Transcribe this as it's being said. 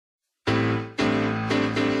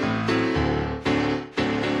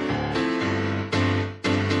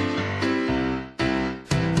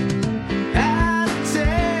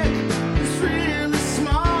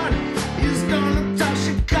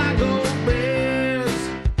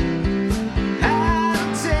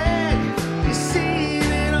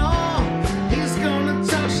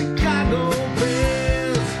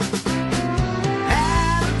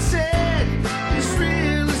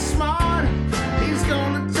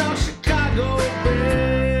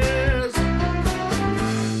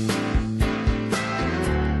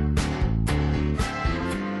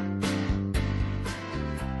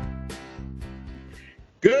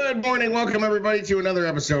Good morning. Welcome, everybody, to another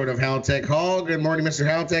episode of Halatek Hall. Good morning, Mr.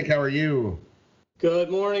 Halatek. How are you?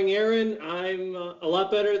 Good morning, Aaron. I'm a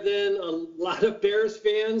lot better than a lot of Bears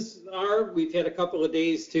fans are. We've had a couple of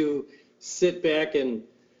days to sit back and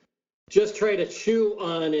just try to chew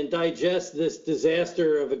on and digest this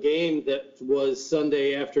disaster of a game that was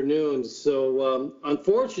Sunday afternoon. So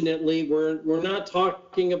unfortunately, we're not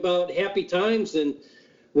talking about happy times, and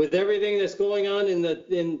with everything that's going on in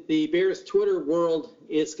the Bears Twitter world,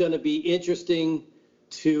 it's going to be interesting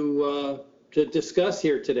to discuss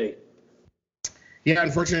here today. Yeah,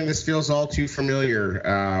 unfortunately, this feels all too familiar,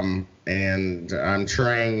 and I'm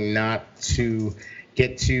trying not to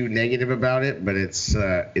get too negative about it, but it's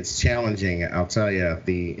challenging. I'll tell you,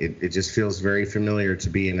 it just feels very familiar to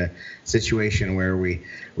be in a situation where we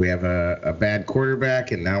have a bad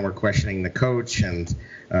quarterback, and now we're questioning the coach, and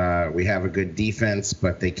we have a good defense,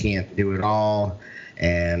 but they can't do it all.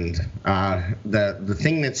 And the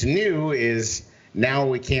thing that's new is now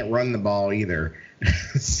we can't run the ball either.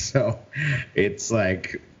 So it's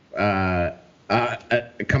like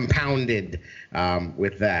compounded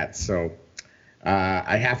with that. So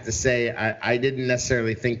I have to say I didn't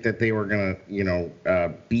necessarily think that they were going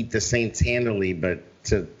to, beat the Saints handily, but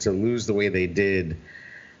to lose the way they did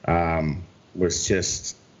was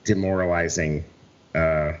just demoralizing,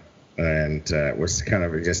 and was kind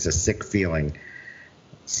of just a sick feeling.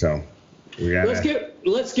 So let's get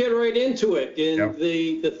right into it. In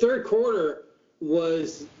the third quarter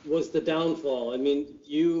was the downfall. I mean,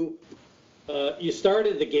 you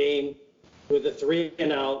started the game with a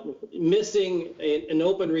 3-and-out, missing an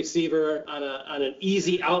open receiver on an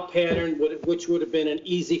easy out pattern, which would have been an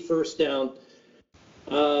easy first down.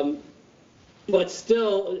 But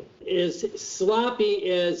still, as sloppy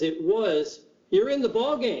as it was, you're in the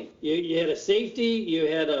ball game. You had a safety, you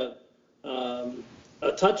had a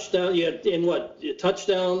touchdown, you had a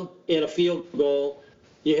touchdown and a field goal.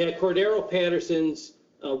 You had Cordero Patterson's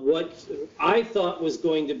what I thought was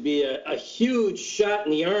going to be a huge shot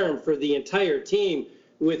in the arm for the entire team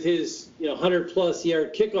with his 100-plus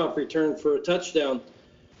yard kickoff return for a touchdown.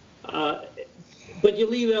 But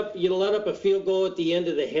you let up a field goal at the end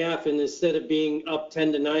of the half, and instead of being up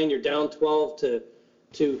 10-9, you're down 12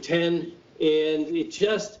 to 10, and it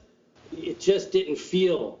just didn't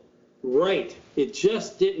feel right. It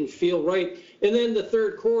just didn't feel right. And then the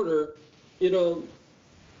third quarter, the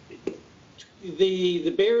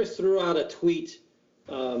Bears threw out a tweet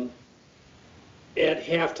at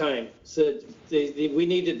halftime, said we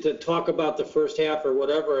needed to talk about the first half or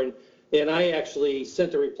whatever, and I actually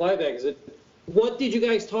sent a reply back and said, what did you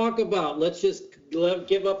guys talk about? Let's just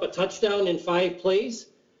give up a touchdown in 5 plays?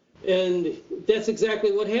 And that's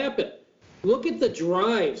exactly what happened. Look at the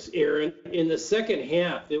drives, Aaron, in the second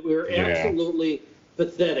half that were absolutely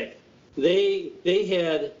pathetic. They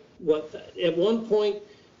had at one point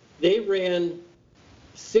they ran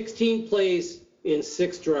 16 plays in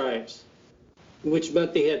 6 drives, which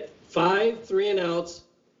meant they had 5 3-and-outs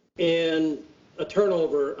and a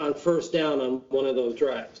turnover on first down on one of those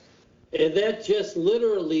drives. And that just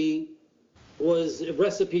literally was a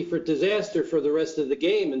recipe for disaster for the rest of the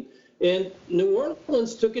game. And New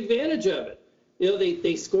Orleans took advantage of it.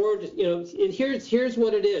 They scored, and here's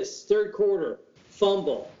what it is. Third quarter,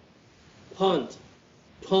 fumble, punt,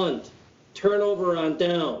 turnover on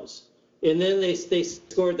downs. And then they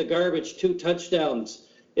scored the garbage 2 touchdowns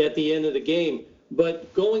at the end of the game.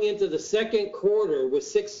 But going into the second quarter with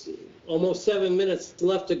almost 7 minutes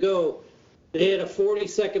left to go, they had a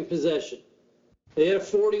 40-second possession. They had a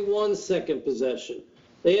 41-second possession.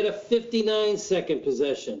 They had a 59-second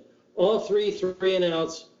possession. All 3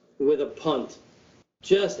 3-and-outs with a punt.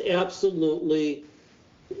 Just absolutely,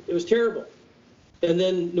 it was terrible. And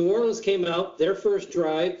then New Orleans came out, their first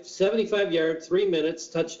drive, 75 yards, 3 minutes,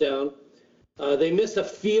 touchdown. They missed a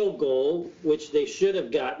field goal, which they should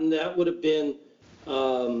have gotten. That would have been,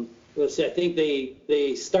 let's see, I think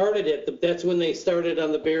they started it. That's when they started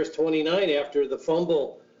on the Bears 29 after the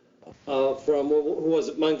fumble from, who was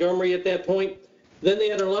it, Montgomery at that point? Then they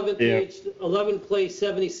had an 11-play,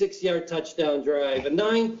 76-yard touchdown drive, a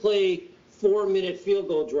 9-play, 4-minute field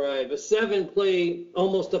goal drive, a 7-play,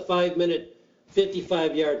 almost a 5-minute,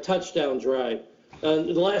 55-yard touchdown drive.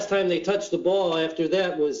 The last time they touched the ball after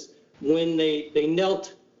that was when they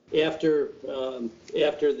knelt after the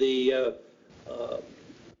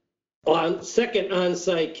second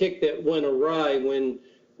onside kick that went awry when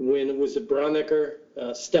it was a Brownecker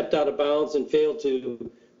stepped out of bounds and failed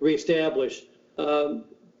to reestablish.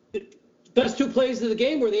 Best 2 plays of the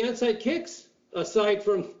game were the onside kicks, aside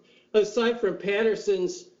from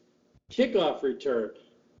Patterson's kickoff return.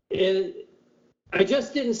 And I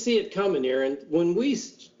just didn't see it coming, Aaron. When we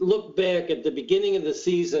look back at the beginning of the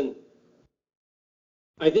season,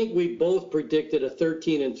 I think we both predicted a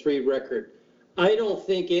 13-3 record. I don't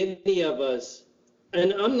think any of us,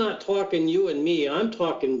 and I'm not talking you and me, I'm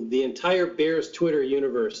talking the entire Bears Twitter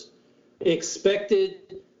universe,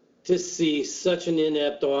 expected to see such an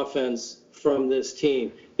inept offense from this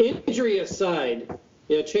team. Injury aside,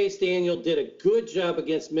 Chase Daniel did a good job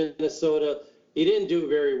against Minnesota. He didn't do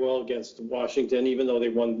very well against Washington, even though they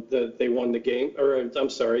won the game. Or I'm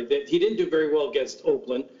sorry, he didn't do very well against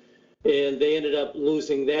Oakland, and they ended up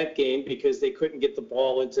losing that game because they couldn't get the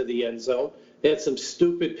ball into the end zone. Had some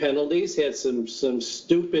stupid penalties, had some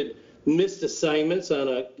stupid missed assignments on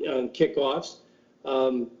kickoffs.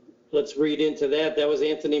 Let's read into that. That was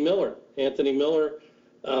Anthony Miller. Anthony Miller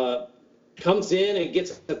comes in and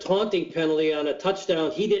gets a taunting penalty on a touchdown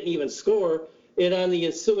he didn't even score. And on the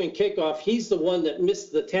ensuing kickoff, he's the one that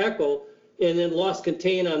missed the tackle and then lost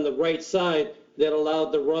contain on the right side that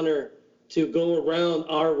allowed the runner to go around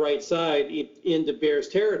our right side into Bears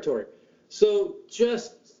territory. So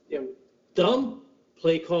just dumb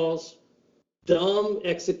play calls, dumb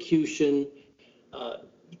execution,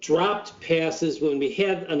 dropped passes when we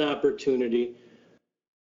had an opportunity.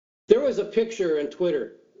 There was a picture on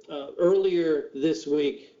Twitter earlier this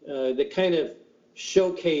week that kind of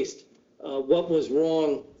showcased what was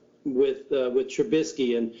wrong with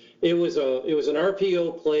Trubisky, and it was an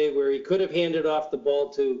RPO play where he could have handed off the ball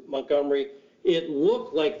to Montgomery. It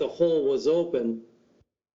looked like the hole was open.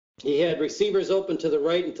 He had receivers open to the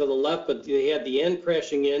right and to the left, but they had the end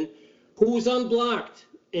crashing in, who's unblocked.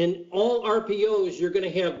 In all RPOs, you're going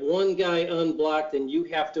to have one guy unblocked, and you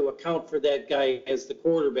have to account for that guy as the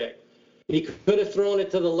quarterback. He could have thrown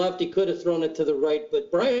it to the left. He could have thrown it to the right.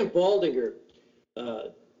 But Brian Baldinger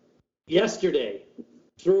yesterday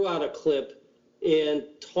threw out a clip and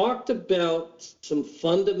talked about some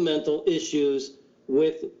fundamental issues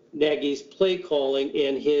with Nagy's play calling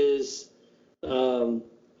and his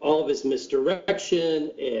all of his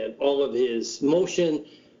misdirection and all of his motion.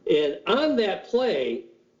 And on that play,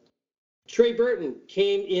 Trey Burton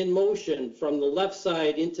came in motion from the left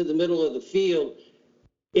side into the middle of the field,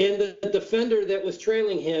 and the defender that was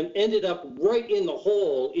trailing him ended up right in the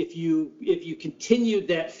hole. If you continued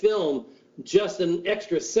that film just an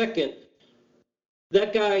extra second,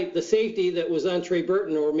 that guy, the safety that was on Trey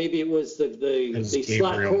Burton, or maybe it was the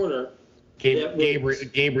slot corner.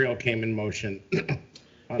 Gabriel came in motion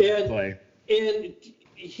on that play. And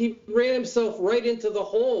he ran himself right into the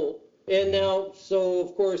hole. And now, so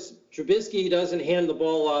of course, Trubisky doesn't hand the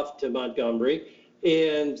ball off to Montgomery,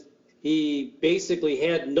 and he basically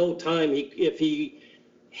had no time. If he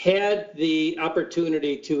had the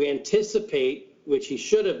opportunity to anticipate, which he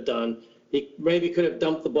should have done, he maybe could have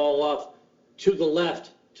dumped the ball off to the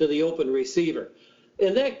left to the open receiver.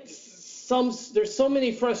 And there's so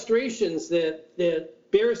many frustrations that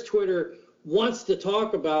Bears Twitter wants to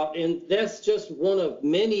talk about, and that's just one of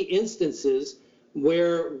many instances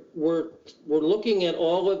where we're looking at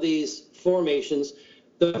all of these formations.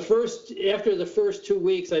 After the first 2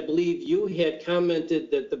 weeks, I believe you had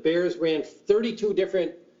commented that the Bears ran 32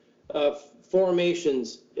 different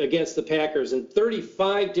formations against the Packers and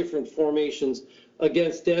 35 different formations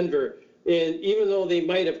against Denver. And even though they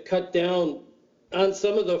might have cut down on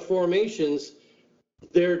some of the formations,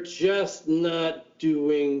 they're just not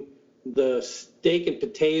doing the steak and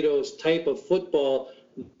potatoes type of football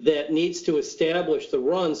that needs to establish the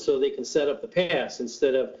run so they can set up the pass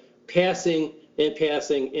instead of passing and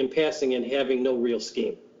passing and passing and having no real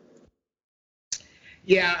scheme.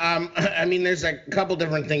 Yeah, I mean, there's a couple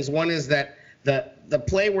different things. One is that the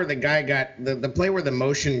play where the guy got the play where the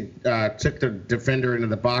motion took the defender into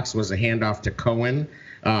the box was a handoff to Cohen.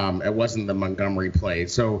 It wasn't the Montgomery play.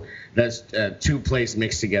 So that's two plays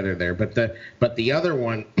mixed together there. But the other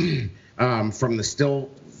one from the still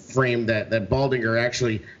frame that Baldinger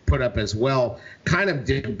actually put up as well kind of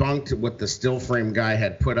debunked what the still frame guy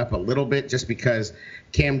had put up a little bit, just because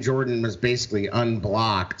Cam Jordan was basically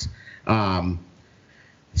unblocked.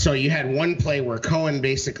 So you had one play where Cohen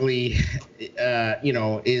basically,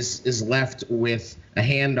 is left with a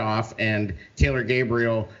handoff, and Taylor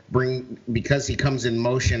Gabriel because he comes in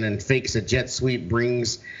motion and fakes a jet sweep,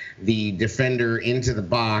 brings the defender into the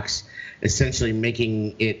box, essentially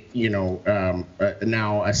making it,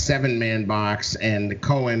 now a 7-man box, and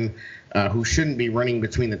Cohen, who shouldn't be running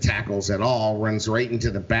between the tackles at all, runs right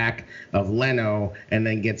into the back of Leno and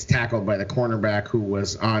then gets tackled by the cornerback who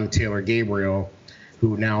was on Taylor Gabriel,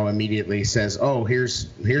 who now immediately says, oh, here's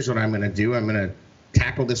what I'm going to do. I'm going to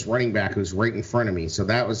tackle this running back who's right in front of me. So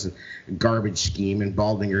that was a garbage scheme, and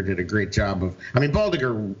Baldinger did a great job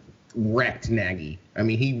Baldinger wrecked Nagy. I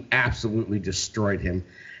mean, he absolutely destroyed him.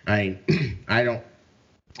 I don't.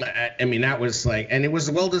 I mean, that was like, and it was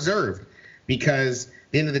well deserved because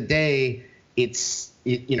at the end of the day, it's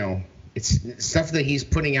stuff that he's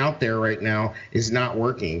putting out there right now is not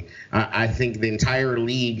working. I think the entire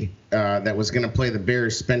league that was going to play the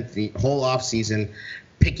Bears spent the whole offseason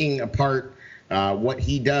picking apart what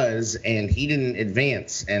he does, and he didn't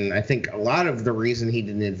advance. And I think a lot of the reason he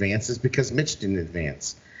didn't advance is because Mitch didn't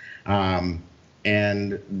advance.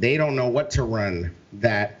 And they don't know what to run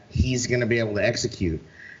that he's going to be able to execute.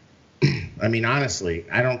 I mean, honestly,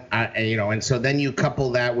 and so then you couple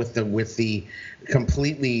that with the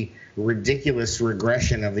completely ridiculous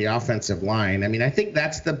regression of the offensive line. I mean, I think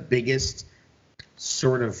that's the biggest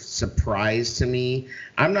sort of surprise to me.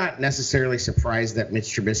 I'm not necessarily surprised that Mitch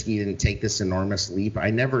Trubisky didn't take this enormous leap.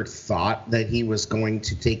 I never thought that he was going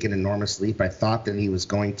to take an enormous leap. I thought that he was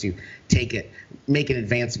going to make an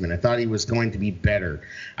advancement. I thought he was going to be better.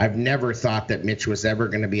 I've never thought that Mitch was ever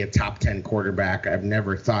going to be a top 10 quarterback. I've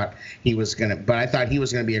never thought he was going to, but I thought he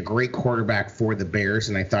was going to be a great quarterback for the Bears,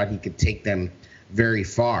 and I thought he could take them very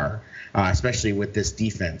far, especially with this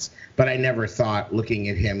defense. But I never thought, looking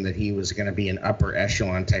at him, that he was going to be an upper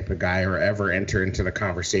echelon type of guy or ever enter into the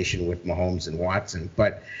conversation with Mahomes and Watson.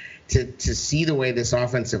 But to see the way this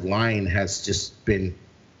offensive line has just been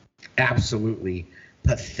absolutely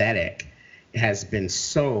pathetic has been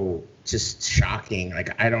so just shocking.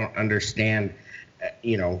 Like, I don't understand,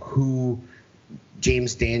 who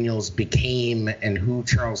James Daniels became and who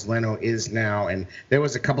Charles Leno is now. And there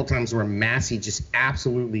was a couple times where Massey just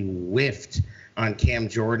absolutely whiffed on Cam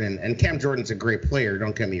Jordan. And Cam Jordan's a great player,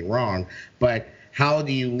 don't get me wrong. But how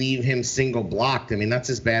do you leave him single blocked? I mean,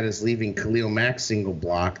 that's as bad as leaving Khalil Mack single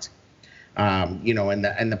blocked. And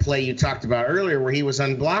the play you talked about earlier where he was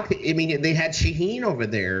unblocked, I mean, they had Shaheen over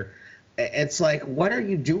there. It's like, what are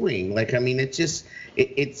you doing? Like, I mean, it's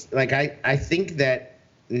like, I think that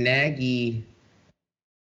Nagy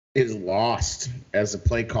is lost as a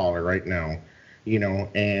play caller right now,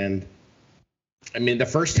 and I mean, the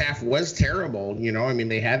first half was terrible, I mean,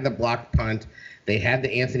 they had the blocked punt, they had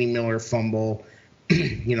the Anthony Miller fumble,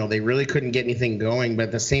 they really couldn't get anything going, but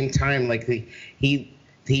at the same time, like he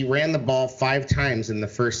ran the ball 5 times in the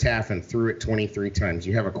first half and threw it 23 times.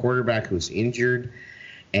 You have a quarterback who's injured,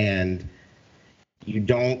 and you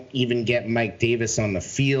don't even get Mike Davis on the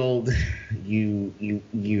field.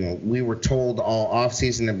 We were told all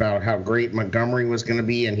offseason about how great Montgomery was going to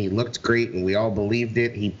be, and he looked great, and we all believed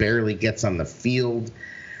it. He barely gets on the field.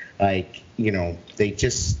 Like,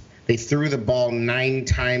 they threw the ball 9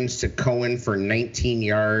 times to Cohen for 19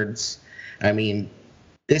 yards. I mean,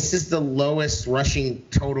 this is the lowest rushing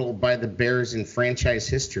total by the Bears in franchise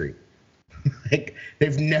history. Like,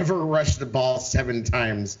 they've never rushed the ball 7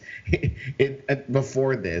 times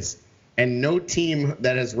before this, and no team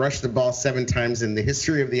that has rushed the ball 7 times in the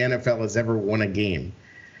history of the NFL has ever won a game.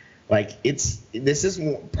 Like, this is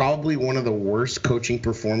probably one of the worst coaching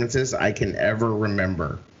performances I can ever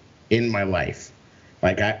remember in my life.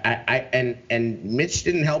 Like, and Mitch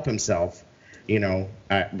didn't help himself,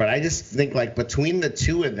 but I just think, like, between the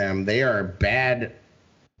two of them, they are a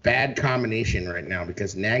bad combination right now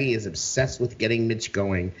because Nagy is obsessed with getting Mitch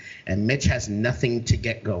going, and Mitch has nothing to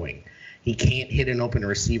get going. He can't hit an open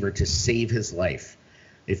receiver to save his life.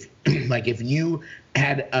 If you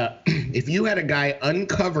had a guy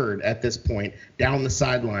uncovered at this point down the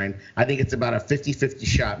sideline, I think it's about a 50-50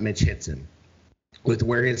 shot Mitch hits him with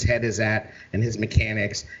where his head is at and his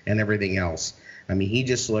mechanics and everything else. I mean, he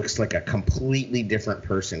just looks like a completely different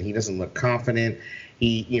person. He doesn't look confident.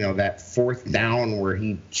 That 4th down where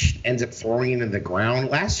he ends up throwing into the ground.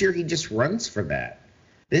 Last year, he just runs for that.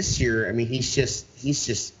 This year, I mean,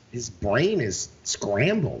 his brain is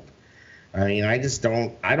scrambled. I mean, I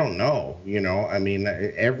don't know, I mean,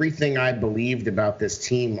 everything I believed about this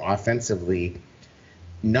team offensively,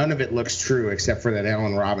 none of it looks true except for that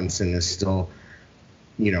Allen Robinson is still,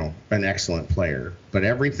 an excellent player. But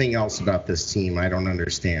everything else about this team, I don't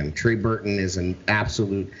understand. Trey Burton is an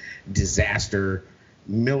absolute disaster.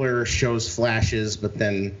 Miller shows flashes, but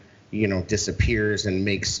then, disappears and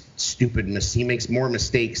makes he makes more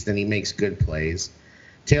mistakes than he makes good plays.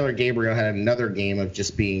 Taylor Gabriel had another game of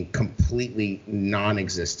just being completely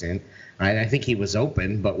non-existent. I think he was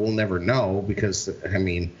open, but we'll never know because, I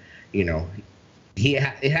mean,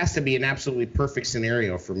 it has to be an absolutely perfect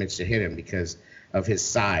scenario for Mitch to hit him because of his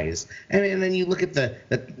size. And then you look at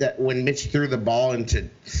the when Mitch threw the ball into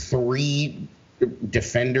 3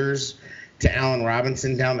 defenders to Allen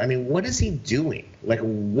Robinson down. I mean, what is he doing? Like,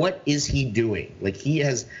 what is he doing? Like,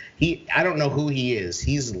 I don't know who he is.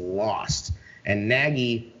 He's lost. And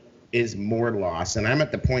Nagy is more loss. And I'm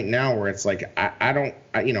at the point now where it's like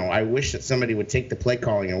I wish that somebody would take the play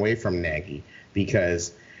calling away from Nagy,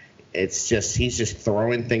 because it's just he's just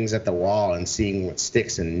throwing things at the wall and seeing what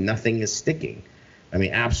sticks, and nothing is sticking. I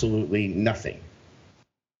mean, absolutely nothing.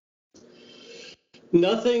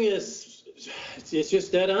 Nothing is. It's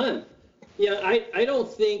just dead on. Yeah, I don't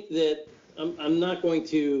think that I'm not going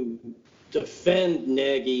to defend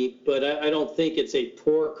Nagy, but I don't think it's a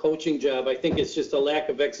poor coaching job. I think it's just a lack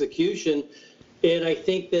of execution, and I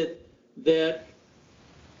think that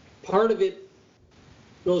part of it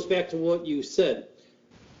goes back to what you said.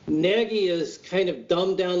 Nagy has kind of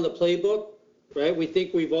dumbed down the playbook, right? We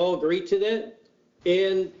think we've all agreed to that,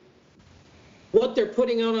 and what they're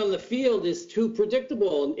putting out on the field is too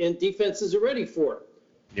predictable, and defenses are ready for it.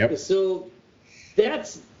 Yep. So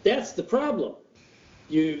that's the problem.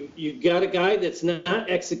 You got a guy that's not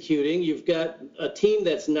executing. You've got a team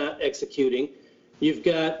that's not executing. You've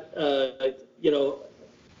got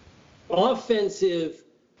offensive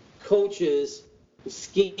coaches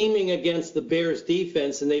scheming against the Bears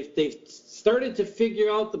defense, and they've started to figure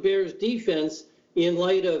out the Bears defense in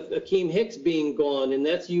light of Akeem Hicks being gone, and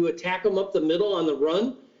that's you attack them up the middle on the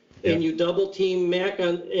run, and you double team Mac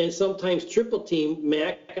on, and sometimes triple team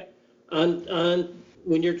Mac on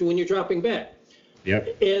when you're dropping back.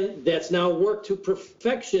 Yep. And that's now worked to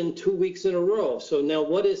perfection 2 weeks in a row. So now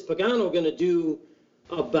what is Pagano going to do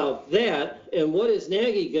about that? And what is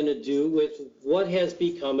Nagy going to do with what has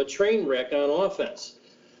become a train wreck on offense?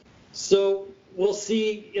 So we'll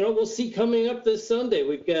see, we'll see coming up this Sunday.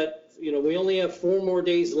 We've got, we only have 4 more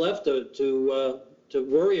days left to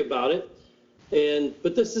worry about it.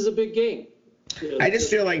 But this is a big game. I just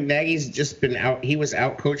feel like Nagy's just been out. He was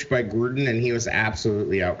outcoached by Gruden, and he was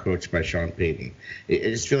absolutely outcoached by Sean Payton. I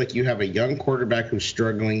just feel like you have a young quarterback who's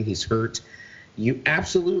struggling. He's hurt. You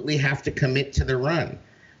absolutely have to commit to the run.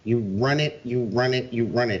 You run it, you run it, you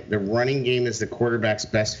run it. The running game is the quarterback's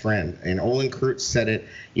best friend. And Olin Kreutz said it.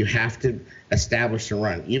 You have to establish a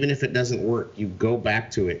run. Even if it doesn't work, you go back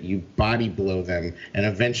to it. You body blow them, and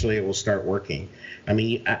eventually it will start working. I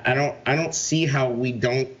mean, I don't see how we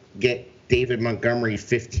don't get David Montgomery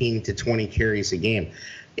 15 to 20 carries a game.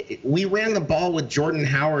 We ran the ball with Jordan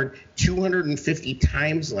Howard 250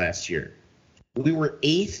 times last year. We were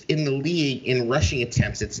 8th in the league in rushing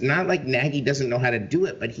attempts. It's not like Nagy doesn't know how to do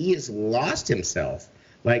it, but he has lost himself.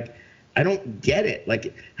 Like, I don't get it.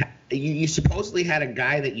 Like, you supposedly had a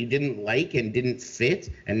guy that you didn't like and didn't fit,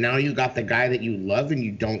 and now you got the guy that you love and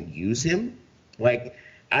you don't use him. Like,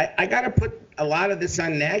 I got to put a lot of this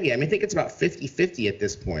on Nagy. I mean, I think it's about 50-50 at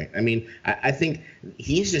this point. I mean, I think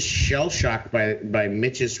he's just shell-shocked by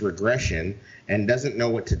Mitch's regression and doesn't know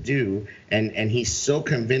what to do. And he's so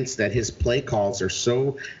convinced that his play calls are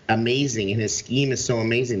so amazing and his scheme is so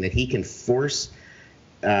amazing that he can force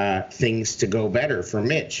things to go better for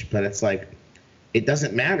Mitch. But it's like, it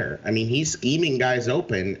doesn't matter. I mean, he's scheming guys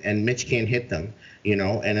open and Mitch can't hit them.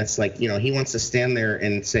 And it's like, he wants to stand there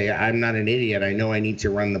and say, I'm not an idiot. I know I need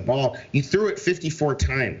to run the ball. You threw it 54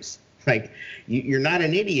 times. Like, you're not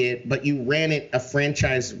an idiot, but you ran it a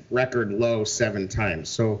franchise record low 7 times.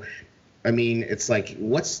 So, I mean, it's like,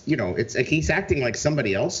 it's like he's acting like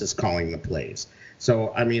somebody else is calling the plays.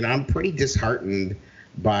 So, I mean, I'm pretty disheartened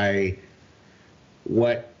by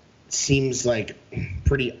what seems like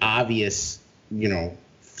pretty obvious,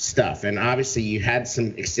 stuff. And obviously you had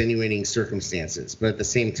some extenuating circumstances, but at the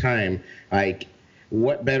same time, like,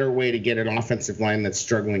 what better way to get an offensive line that's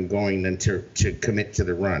struggling going than to commit to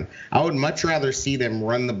the run? I would much rather see them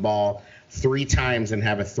run the ball 3 times and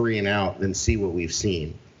have a 3 and out than see what we've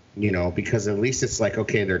seen, because at least it's like,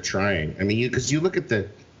 okay, they're trying. I mean, because you look at the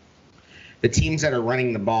teams that are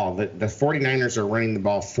running the ball, the 49ers are running the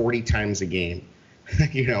ball 40 times a game.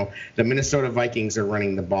 The Minnesota Vikings are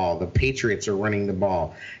running the ball. The Patriots are running the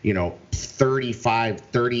ball, 35,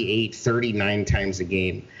 38, 39 times a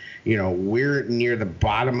game. We're near the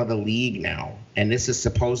bottom of the league now. And this is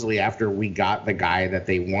supposedly after we got the guy that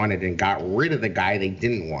they wanted and got rid of the guy they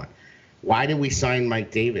didn't want. Why did we sign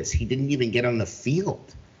Mike Davis? He didn't even get on the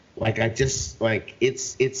field. Like, I just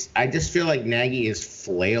feel like Nagy is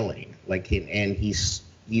flailing. And he's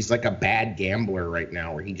like a bad gambler right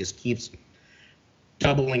now, where he just keeps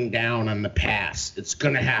doubling down on the pass. It's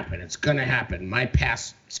going to happen. It's going to happen. My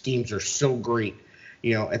pass schemes are so great.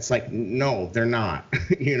 It's like, no, they're not.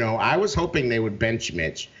 I was hoping they would bench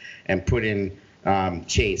Mitch and put in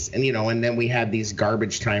Chase. And then we had these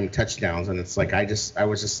garbage time touchdowns. And it's like, I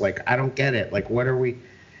was just like, I don't get it. Like, what are we,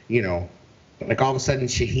 like all of a sudden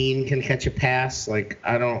Shaheen can catch a pass. Like,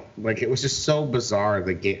 it was just so bizarre,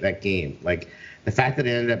 that game. Like, the fact that it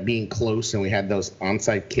ended up being close and we had those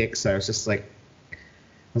onside kicks, I was just like,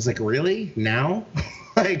 was like, really? Now?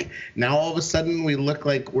 Like, now all of a sudden we look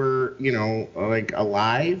like we're, like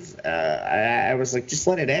alive? I was like, just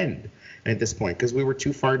let it end at this point because we were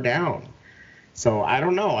too far down. So I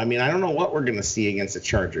don't know. I mean, I don't know what we're going to see against the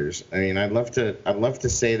Chargers. I mean, I'd love to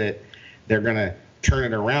say that they're going to turn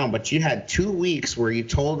it around, but you had 2 weeks where you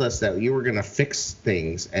told us that you were going to fix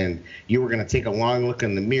things and you were going to take a long look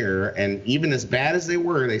in the mirror. And even as bad as they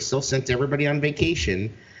were, they still sent everybody on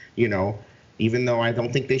vacation, even though I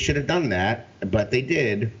don't think they should have done that, but they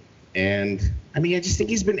did. And I mean, I just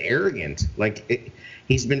think he's been arrogant.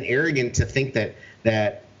 He's been arrogant to think that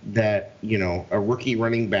a rookie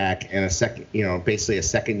running back and basically a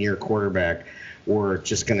second-year quarterback were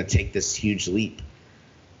just going to take this huge leap,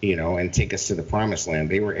 and take us to the promised land.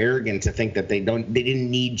 They were arrogant to think that they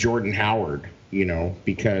didn't need Jordan Howard,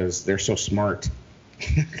 because they're so smart.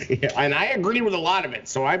 And I agree with a lot of it,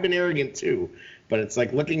 so I've been arrogant too. But it's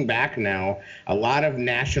like looking back now, a lot of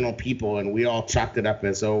national people, and we all chalked it up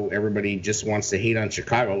as, everybody just wants to hate on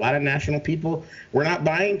Chicago. A lot of national people, we're not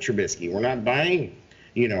buying Trubisky. We're not buying,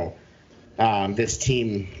 this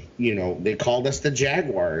team. They called us the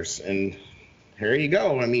Jaguars, and here you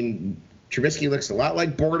go. I mean, Trubisky looks a lot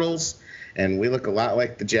like Bortles, and we look a lot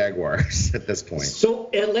like the Jaguars at this point. So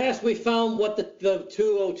at last we found what the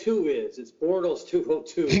 202 is. It's Bortles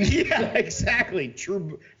 202. Yeah, exactly.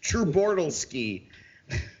 True Bortles ski.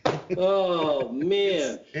 Oh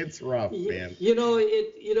man, it's rough, man.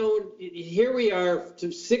 Here we are,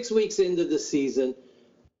 6 weeks into the season.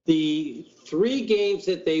 The 3 games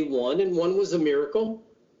that they won, and one was a miracle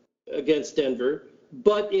against Denver.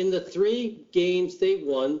 But in the 3 games they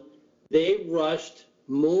won, they rushed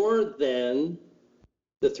more than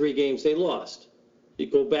the 3 games they lost. You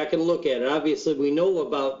go back and look at it. Obviously, we know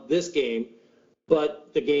about this game,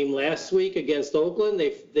 but the game last week against Oakland,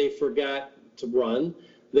 they forgot to run.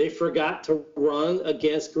 They forgot to run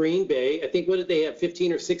against Green Bay. I think, what did they have,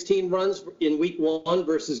 15 or 16 runs in week 1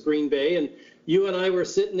 versus Green Bay? And you and I were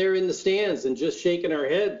sitting there in the stands and just shaking our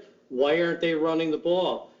head. Why aren't they running the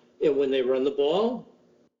ball? And when they run the ball,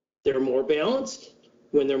 they're more balanced.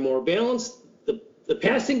 When they're more balanced, the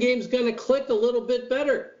passing game's going to click a little bit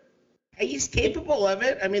better. He's capable of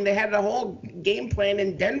it. I mean, they had a whole game plan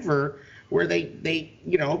in Denver where they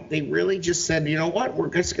really just said, you know what, we're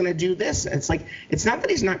just going to do this. It's like, it's not that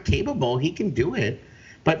he's not capable. He can do it.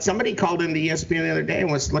 But somebody called into ESPN the other day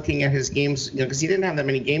and was looking at his games, because he didn't have that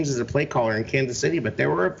many games as a play caller in Kansas City, but there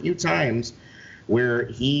were a few times where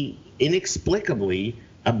he inexplicably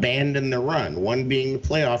abandoned the run, one being the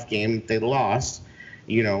playoff game that they lost,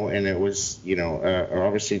 and it was,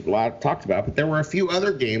 obviously a lot talked about, but there were a few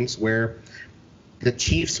other games where the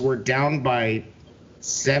Chiefs were down by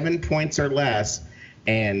 7 points or less,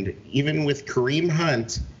 and even with Kareem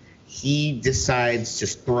Hunt, he decides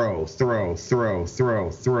just throw.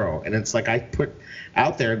 And it's like, I put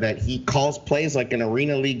out there that he calls plays like an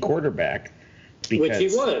Arena League quarterback. Which he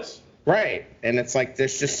was. Right. And it's like,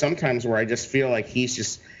 there's just sometimes where I just feel like he's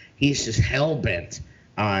just hell-bent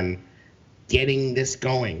on getting this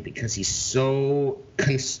going because he's so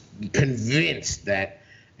convinced that,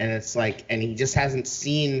 and it's like, and he just hasn't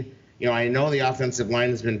seen, I know the offensive line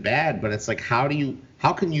has been bad, but it's like, how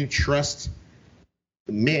can you trust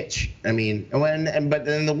Mitch? I mean, but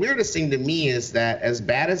then the weirdest thing to me is that as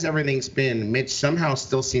bad as everything's been, Mitch somehow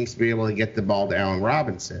still seems to be able to get the ball to Allen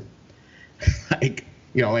Robinson.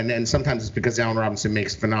 And then sometimes it's because Allen Robinson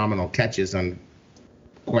makes phenomenal catches on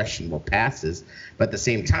questionable passes, but at the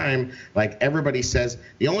same time, like everybody says,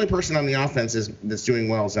 the only person on the offense that's doing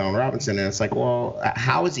well is Allen Robinson, and it's like, well,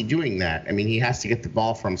 how is he doing that? I mean, he has to get the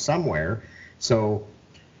ball from somewhere. So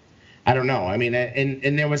I don't know. I mean,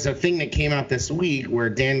 and there was a thing that came out this week where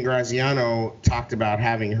Dan Graziano talked about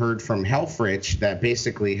having heard from Helfrich that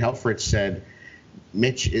basically Helfrich said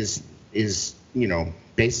Mitch is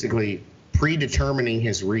basically predetermining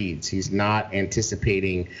his reads. He's not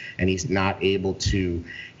anticipating, and he's not able to.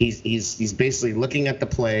 He's basically looking at the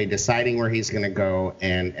play, deciding where he's going to go,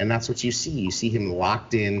 and that's what you see. You see him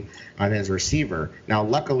locked in on his receiver. Now,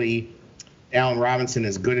 luckily, Allen Robinson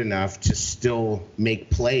is good enough to still make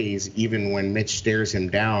plays even when Mitch stares him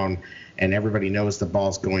down, and everybody knows the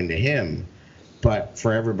ball's going to him. But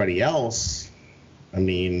for everybody else, I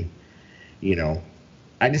mean,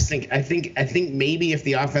 I think maybe if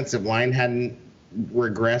the offensive line hadn't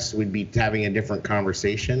regressed, we'd be having a different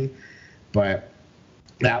conversation. But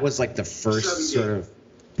that was like the first sort of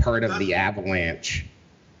part of the avalanche.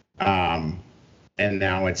 And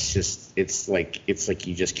now it's like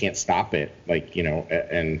you just can't stop it.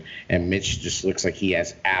 And Mitch just looks like he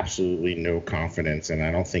has absolutely no confidence, and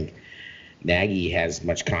I don't think Nagy has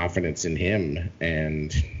much confidence in him.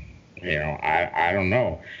 And I don't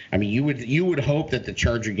know. I mean, you would hope that the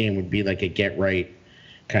Charger game would be like a get right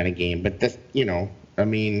kind of game, but I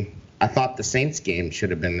mean, I thought the Saints game should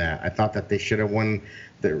have been that. I thought that they should have won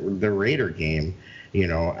the Raider game.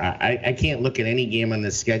 I can't look at any game on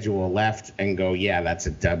the schedule left and go, yeah, that's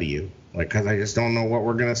a W, because I just don't know what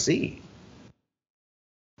we're gonna see.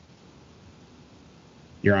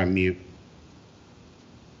 You're on mute.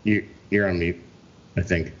 You're on mute, I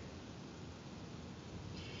think.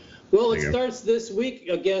 Well, it starts this week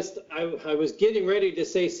against. I was getting ready to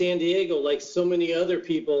say San Diego, like so many other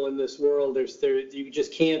people in this world. You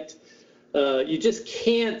just can't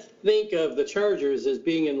think of the Chargers as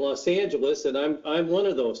being in Los Angeles, and I'm one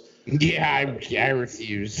of those. Yeah, I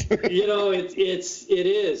refuse. It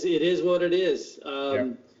is what it is.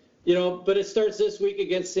 But it starts this week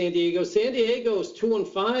against San Diego. San Diego's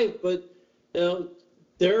 2-5, but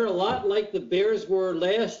they're a lot like the Bears were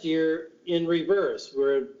last year in reverse,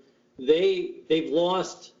 where they've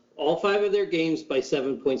lost all 5 of their games by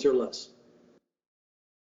 7 points or less.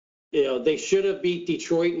 They should have beat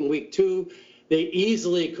Detroit in week 2. They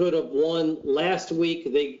easily could have won last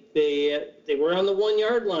week. They were on the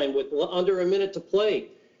 1-yard line with under a minute to play,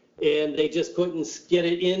 and they just couldn't get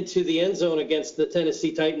it into the end zone against the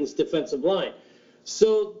Tennessee Titans defensive line.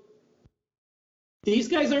 So these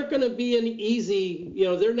guys aren't going to be an easy,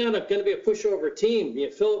 they're not going to be a pushover team. A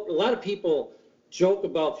lot of people joke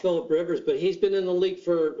about Phillip Rivers, but he's been in the league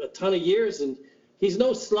for a ton of years, and he's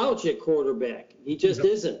no slouch at quarterback. He just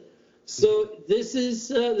isn't. So this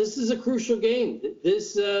is a crucial game.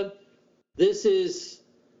 This is,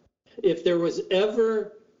 if there was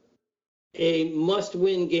ever a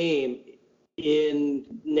must-win game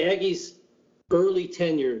in Nagy's early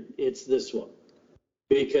tenure, it's this one,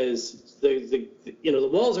 because the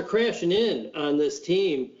walls are crashing in on this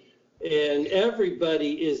team, and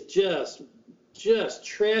everybody is just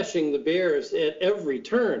trashing the Bears at every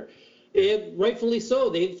turn, and rightfully so.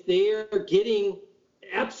 They are getting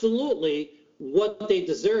absolutely what they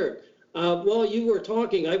deserve. While you were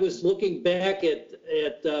talking, I was looking back at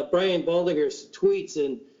Brian Baldinger's tweets,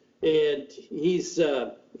 and it's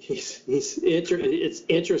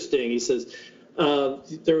interesting. He says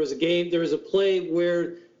there was a play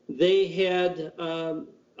where they had a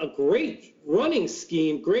great running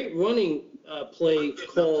scheme, great running play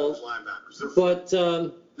called, but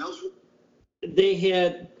they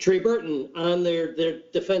had Trey Burton on their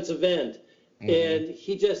defensive end, and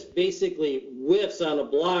he just basically whiffs on a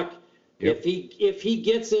block. Yep. If he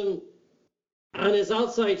gets him on his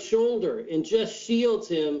outside shoulder and just shields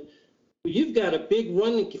him, you've got a big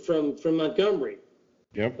run from Montgomery.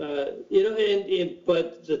 Yep. But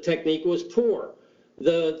the technique was poor.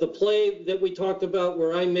 The play that we talked about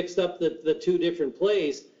where I mixed up the 2 different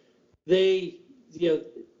plays, what do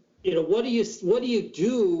you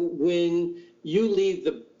do when you leave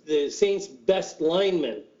the Saints' best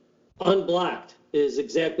lineman unblocked, is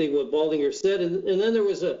exactly what Baldinger said. And then there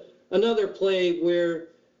was another play where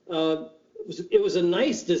it was a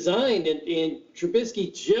nice design, and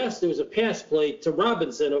Trubisky there was a pass play to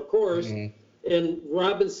Robinson, of course, and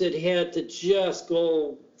Robinson had to just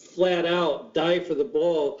go flat out, dive for the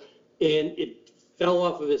ball, and it fell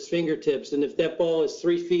off of his fingertips. And if that ball is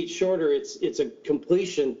 3 feet shorter, it's a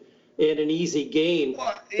completion and an easy gain.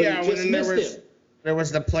 Well, yeah, there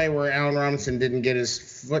was the play where Allen Robinson didn't get his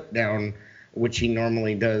foot down, which he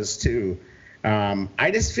normally does too.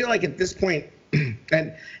 I just feel like at this point,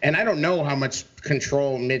 and I don't know how much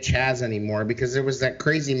control Mitch has anymore, because there was that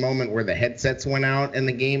crazy moment where the headsets went out in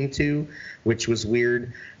the game too, which was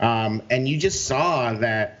weird. And you just saw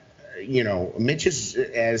that, Mitch is,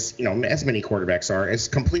 as many quarterbacks are, is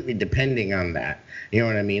completely depending on that. You know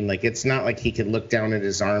what I mean? Like, it's not like he could look down at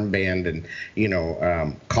his armband and,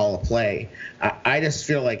 call a play. I just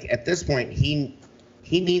feel like at this point he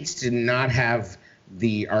needs to not have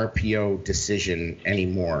the RPO decision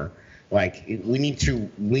anymore. Like, we need to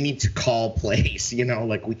call plays,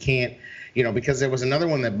 like we can't, because there was another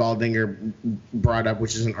one that Baldinger brought up,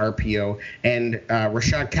 which is an RPO, and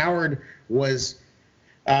Rashad Coward was,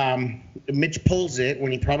 Mitch pulls it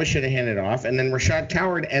when he probably should have handed it off, and then Rashad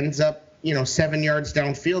Coward ends up, 7 yards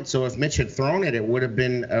downfield. So if Mitch had thrown it, it would have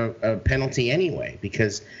been a penalty anyway,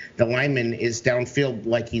 because the lineman is downfield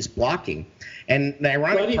like he's blocking. And the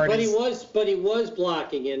ironic part is, he was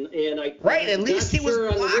blocking, and at least he was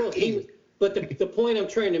blocking. But the point I'm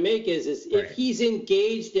trying to make is if he's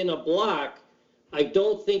engaged in a block, I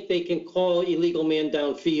don't think they can call illegal man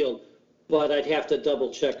downfield. But I'd have to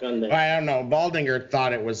double check on that. I don't know. Baldinger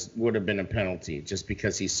thought it would have been a penalty just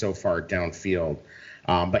because he's so far downfield.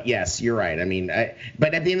 But yes, you're right. I mean,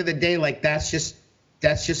 but at the end of the day, like, that's just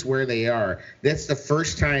that's just where they are. That's the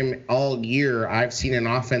first time all year I've seen an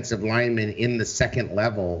offensive lineman in the second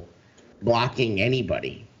level blocking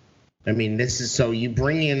anybody. I mean, this is so you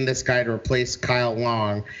bring in this guy to replace Kyle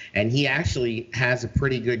Long, and he actually has a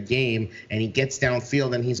pretty good game, and he gets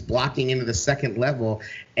downfield, and he's blocking into the second level,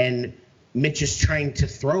 and Mitch is trying to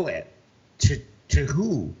throw it to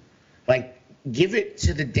who? Like, give it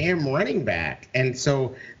to the damn running back. And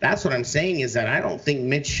so that's what I'm saying is that I don't think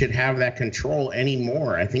Mitch should have that control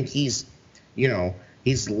anymore. I think he's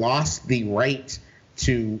lost the right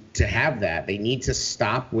to have that. They need to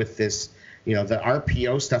stop with this. The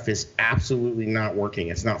RPO stuff is absolutely not working.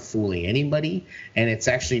 It's not fooling anybody, and it's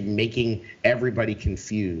actually making everybody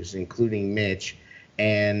confused, including Mitch.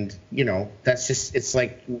 And, that's just, it's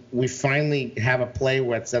like we finally have a play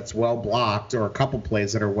that's well blocked, or a couple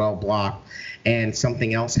plays that are well blocked, and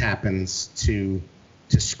something else happens to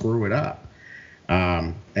screw it up.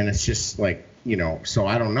 And it's just like, so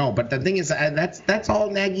I don't know. But the thing is, that's all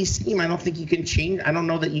Nagy's scheme. I don't think you can change. I don't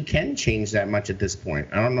know that you can change that much at this point.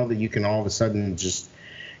 I don't know that you can all of a sudden just,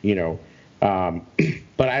 but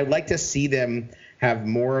I'd like to see them have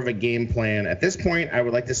more of a game plan. At this point, I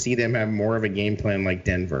would like to see them have more of a game plan like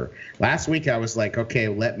Denver. Last week, I was like, okay,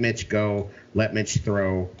 let Mitch go, let Mitch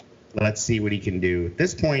throw, let's see what he can do. At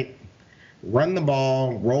this point, run the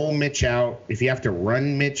ball, roll Mitch out. If you have to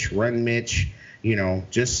run Mitch, just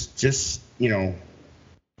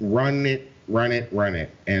run it.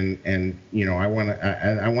 And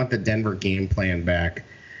I want the Denver game plan back.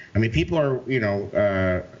 I mean, people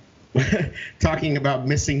are, talking about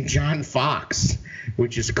missing John Fox,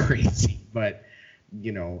 which is crazy. But,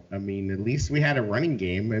 at least we had a running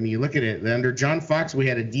game. I mean, you look at it, under John Fox, we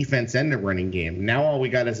had a defense and a running game. Now all we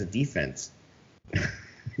got is a defense.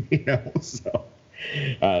 So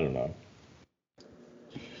I don't know.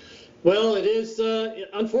 Well, it is,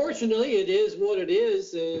 unfortunately, it is what it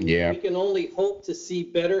is, and we can only hope to see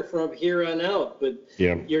better from here on out. But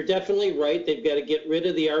you're definitely right. They've got to get rid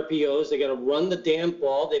of the RPOs. They got to run the damn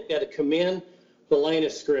ball. They've got to command the line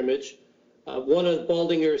of scrimmage. One of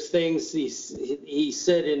Baldinger's things he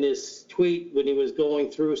said in his tweet when he was going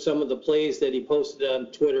through some of the plays that he posted on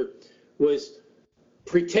Twitter was,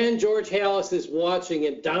 pretend George Halas is watching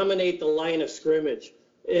and dominate the line of scrimmage.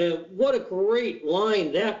 And what a great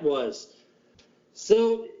line that was.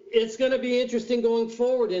 So it's going to be interesting going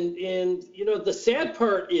forward. And the sad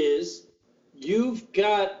part is you've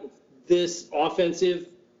got this offensive,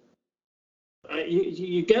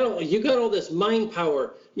 you got all this mind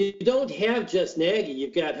power. You don't have just Nagy.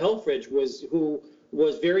 You've got Helfrich, who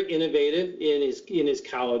was very innovative in his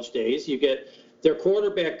college days. You get their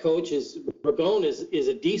quarterback coach Ragone is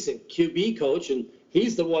a decent QB coach, and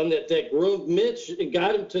he's the one that groomed Mitch and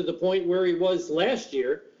got him to the point where he was last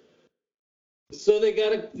year. So they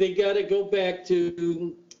gotta go back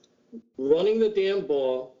to running the damn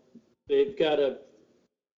ball. They've got to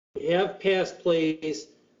have pass plays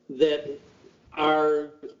that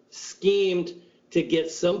are schemed to get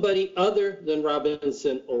somebody other than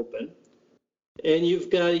Robinson open. And you've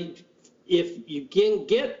got, if you can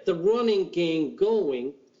get the running game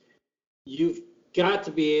going, you've got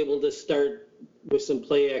to be able to start with some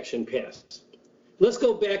play action passes. Let's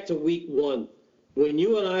go back to week 1 when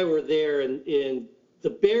you and I were there, and the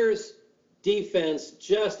Bears defense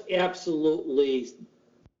just absolutely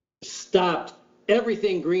stopped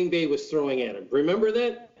everything Green Bay was throwing at him. Remember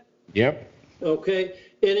that? Yep. Okay.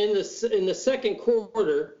 And in the second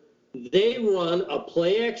quarter, they run a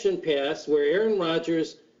play action pass where Aaron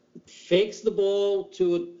Rodgers fakes the ball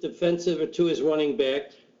to a defensive or to his running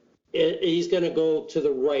back. He's going to go to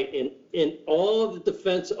the right, and all of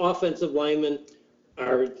the offensive linemen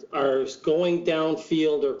are going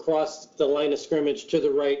downfield or across the line of scrimmage to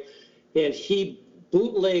the right, and he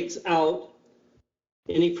bootlegs out,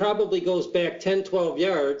 and he probably goes back 10, 12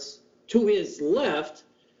 yards to his left,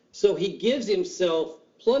 so he gives himself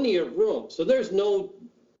plenty of room. So there's no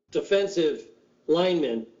defensive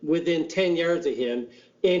lineman within 10 yards of him,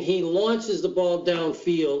 and he launches the ball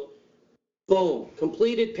downfield. Boom,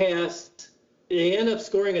 completed pass. They end up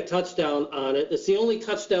scoring a touchdown on it. It's the only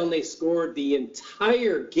touchdown they scored the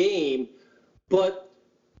entire game, but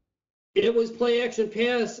it was play action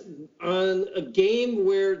pass on a game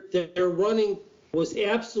where their running was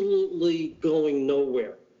absolutely going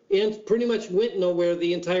nowhere and pretty much went nowhere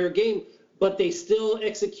the entire game, but they still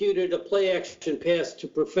executed a play action pass to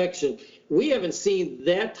perfection. We haven't seen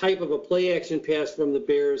that type of a play action pass from the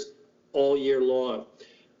Bears all year long.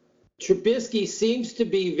 Trubisky seems to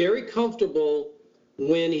be very comfortable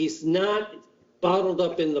when he's not bottled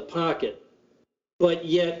up in the pocket, but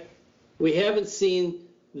yet we haven't seen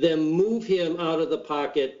them move him out of the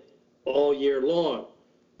pocket all year long.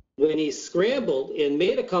 When he scrambled and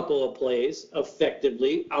made a couple of plays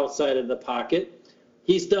effectively outside of the pocket,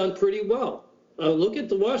 he's done pretty well. Look at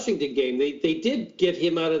the Washington game. They did get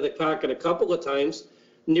him out of the pocket a couple of times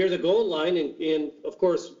near the goal line, and of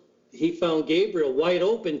course, he found Gabriel wide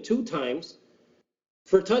open 2 times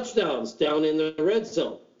for touchdowns down in the red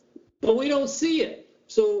zone. But we don't see it.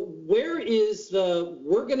 So where is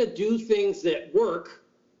we're going to do things that work,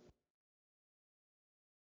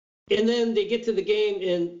 and then they get to the game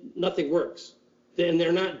and nothing works. Then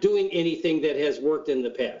they're not doing anything that has worked in the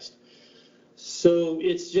past. So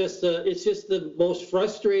it's just the most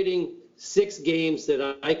frustrating 6 games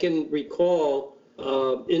that I can recall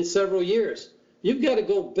in several years. You've got to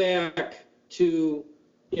go back to,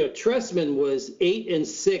 Tressman was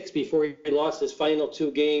 8-6 before he lost his final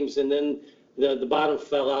 2 games, and then the bottom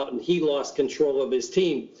fell out and he lost control of his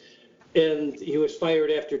team, and he was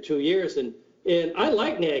fired after 2 years. And I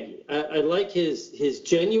like Nagy. I like his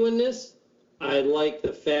genuineness. I like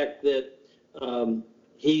the fact that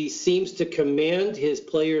he seems to command his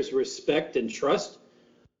players' respect and trust.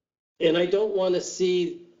 And I don't want to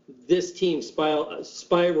see this team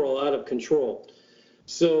spiral out of control.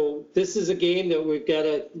 So this is a game that we've got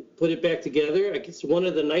to put it back together. I guess one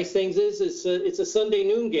of the nice things is it's a Sunday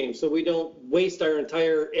noon game, so we don't waste our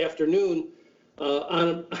entire afternoon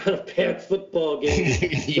on a bad football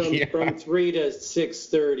game from 3 to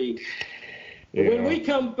 6:30. Yeah. When we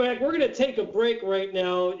come back, we're going to take a break right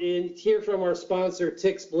now and hear from our sponsor,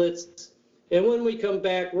 Tick Splits. And when we come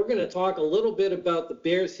back, we're going to talk a little bit about the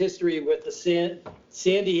Bears' history with the San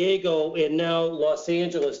Diego and now Los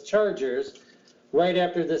Angeles Chargers, right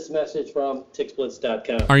after this message from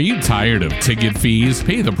TickSplits.com. Are you tired of ticket fees?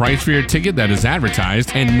 Pay the price for your ticket that is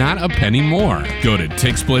advertised and not a penny more. Go to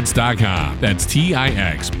TickSplits.com. That's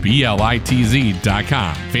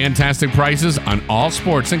TickSplitz.com. Fantastic prices on all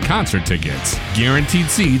sports and concert tickets. Guaranteed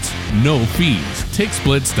seats, no fees.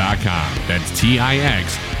 TickSplits.com. That's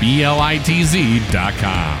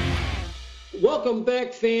TickSplitz.com. Welcome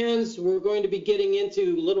back, fans. We're going to be getting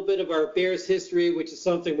into a little bit of our Bears history, which is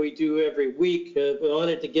something we do every week. We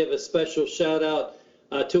wanted to give a special shout out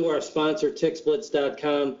to our sponsor,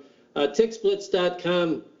 TickSplits.com.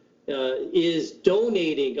 TickSplits.com is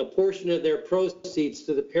donating a portion of their proceeds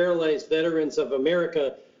to the Paralyzed Veterans of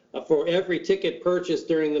America for every ticket purchased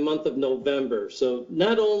during the month of November. So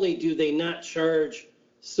not only do they not charge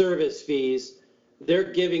service fees, they're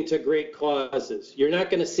giving to great causes. You're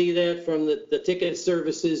not going to see that from the ticket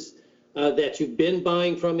services that you've been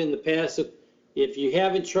buying from in the past. If you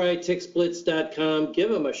haven't tried TickSplits.com,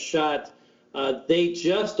 give them a shot. They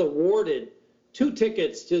just awarded 2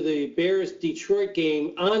 tickets to the Bears-Detroit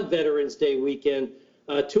game on Veterans Day weekend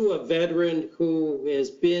to a veteran who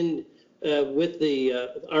has been with the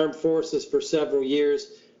armed forces for several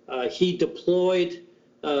years. He deployed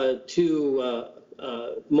to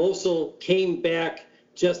Mosul, came back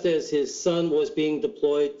just as his son was being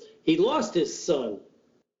deployed. He lost his son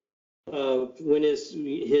when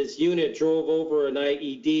his unit drove over an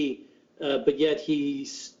IED, but yet he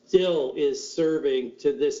still is serving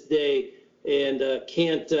to this day, and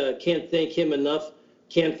can't thank him enough.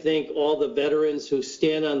 Can't thank all the veterans who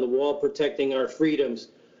stand on the wall protecting our freedoms.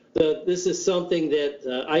 This is something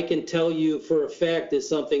that I can tell you for a fact is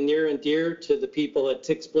something near and dear to the people at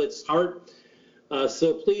Tick Splits' heart.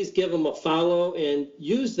 So please give them a follow and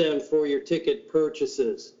use them for your ticket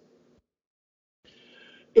purchases.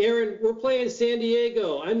 Aaron, we're playing San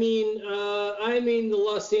Diego. I mean the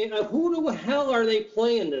Los Angeles. Who the hell are they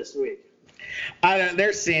playing this week?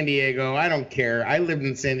 They're San Diego. I don't care. I lived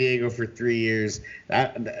in San Diego for 3 years.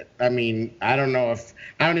 I don't even know if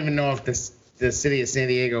the city of San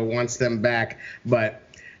Diego wants them back. But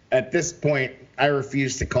at this point, I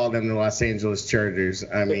refuse to call them the Los Angeles Chargers.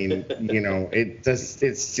 I mean,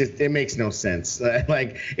 it makes no sense.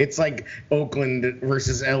 It's like Oakland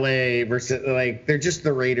versus LA versus, they're just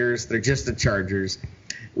the Raiders. They're just the Chargers.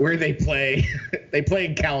 Where they play, they play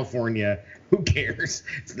in California. Who cares?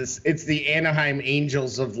 It's the Anaheim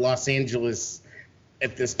Angels of Los Angeles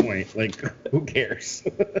at this point. Who cares?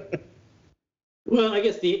 Well, I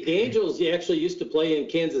guess the Angels actually used to play in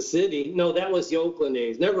Kansas City. No, that was the Oakland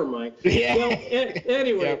A's. Never mind. Yeah. Well,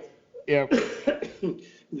 anyway. Yep.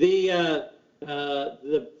 The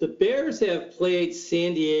Bears have played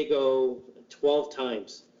San Diego 12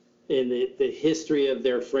 times in the history of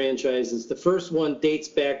their franchises. The first one dates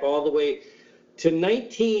back all the way to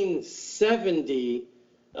 1970,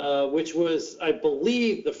 which was, I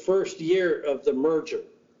believe, the first year of the merger.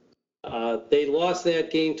 They lost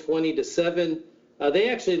that game 20-7. They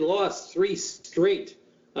actually lost 3 straight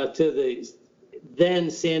to the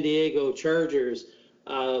then San Diego Chargers.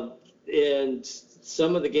 and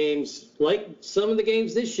some of the games, like some of the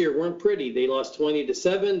games this year, weren't pretty. They lost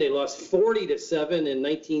 20-7. They lost 40-7 in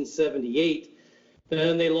 1978.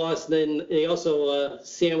 And they lost, then they also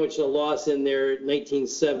sandwiched a loss in their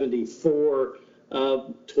 1974,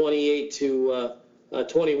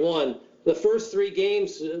 28-21. The first three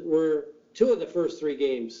games two of the first three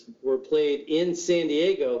games were played in San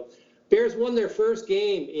Diego. Bears won their first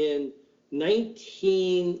game in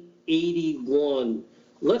 1981.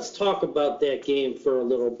 Let's talk about that game for a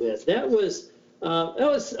little bit. That was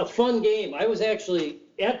a fun game. I was actually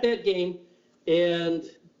at that game, and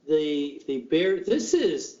the Bears. This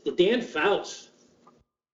is the Dan Fouts.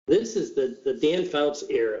 This is the Dan Fouts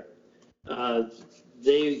era.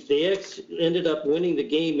 They ended up winning the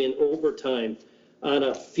game in overtime on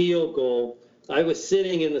a field goal. I was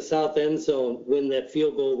sitting in the south end zone when that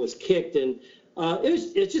field goal was kicked, and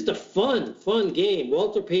it's just a fun game.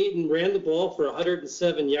 Walter Payton ran the ball for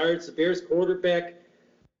 107 yards. The Bears quarterback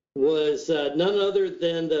was none other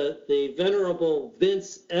than the venerable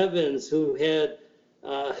Vince Evans, who had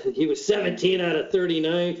he was 17 out of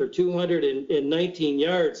 39 for 219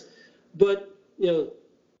 yards. But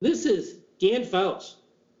this is Dan Fouts.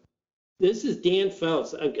 This is Dan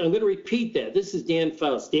Fouts. I'm going to repeat that. This is Dan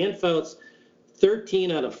Fouts. Dan Fouts,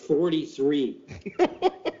 13 out of 43.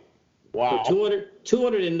 Wow. For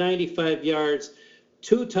 295 yards,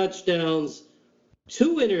 2 touchdowns,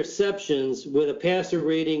 2 interceptions with a passer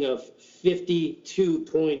rating of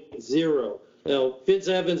 52.0. Now, Vince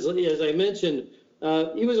Evans, as I mentioned,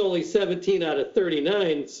 he was only 17 out of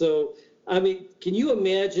 39. So, I mean, can you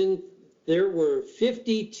imagine there were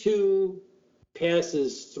 52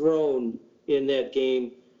 passes thrown in that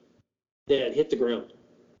game that hit the ground?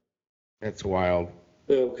 That's wild.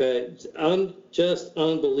 Okay, it's just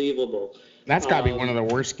unbelievable. That's got to be one of the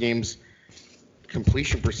worst games,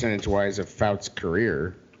 completion percentage-wise, of Fouts'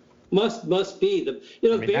 career. Must be. The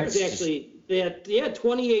Bears actually they had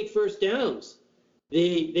 28 first downs.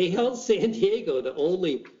 They held San Diego to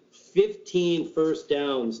only 15 first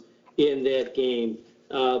downs in that game.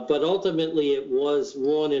 But ultimately, it was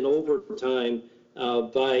won in overtime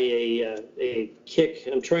by a kick.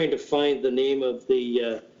 I'm trying to find the name of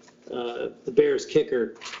the Bears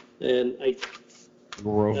kicker, and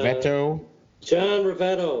Rovetto. John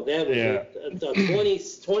Rovetto. That was a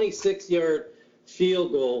 26-yard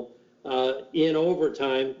field goal in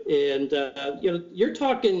overtime, and you're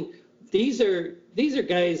talking. These are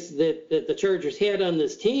guys that the Chargers had on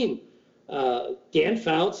this team. Dan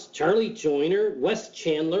Fouts, Charlie Joyner, Wes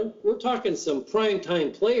Chandler. We're talking some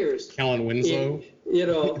primetime players. Kellen Winslow.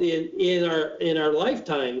 In our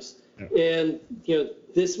lifetimes, and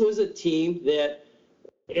this was a team that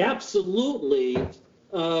absolutely,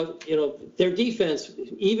 their defense,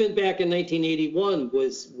 even back in 1981,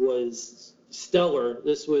 was stellar.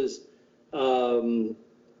 This was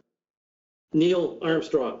Neil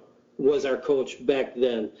Armstrong was our coach back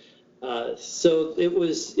then. So it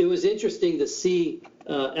was interesting to see.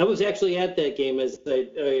 I was actually at that game, as I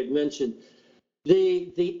had mentioned.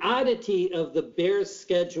 The oddity of the Bears'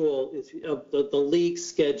 schedule, of the league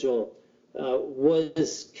schedule,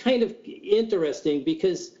 was kind of interesting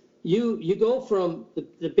because you go from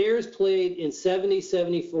the Bears played in 70,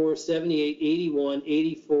 74, 78, 81,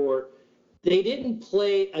 84. They didn't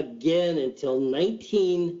play again until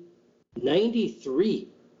 1993.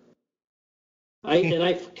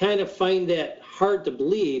 I kind of find that hard to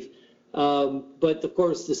believe, but of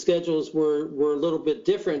course the schedules were a little bit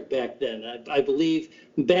different back then. I believe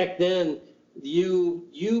back then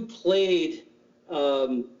you played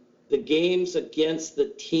the games against the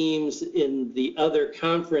teams in the other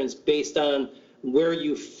conference based on where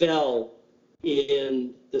you fell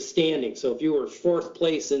in the standing. So if you were 4th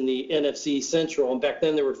place in the NFC Central, and back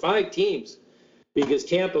then there were 5 teams because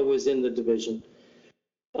Tampa was in the division.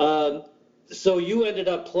 So you ended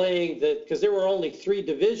up playing because there were only 3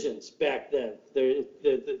 divisions back then. They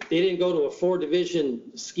didn't go to a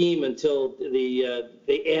 4-division scheme until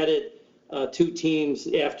they added 2 teams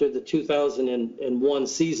after the 2001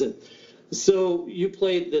 season. So you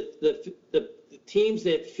played the teams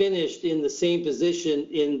that finished in the same position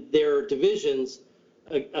in their divisions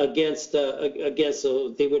against so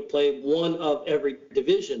they would play one of every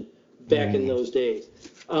division back in those days.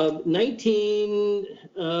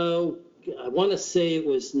 I want to say it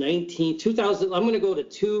was 2000. I'm going to go to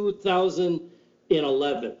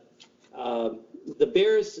 2011. The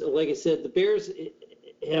Bears, like I said, the Bears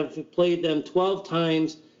have played them 12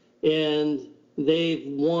 times, and they've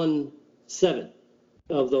won 7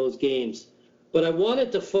 of those games. But I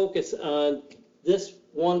wanted to focus on this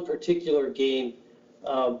one particular game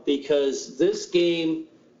because this game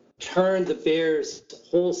turned the Bears'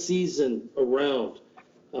 whole season around.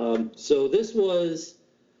 So this was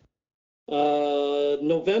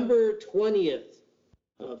November 20th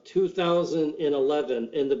of 2011,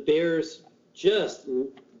 and the Bears just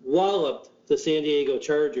walloped the San Diego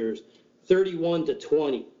Chargers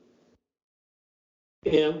 31-20.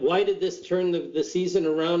 And why did this turn the season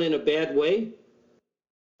around in a bad way?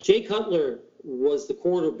 Jay Cutler was the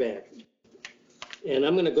quarterback. And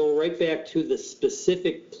I'm going to go right back to the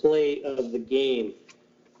specific play of the game.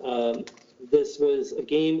 This was a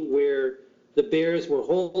game where the Bears were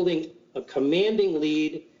holding a commanding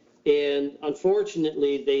lead, and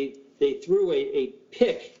unfortunately, they threw a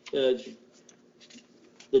pick. The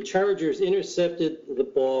Chargers intercepted the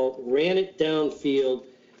ball, ran it downfield.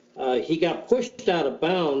 He got pushed out of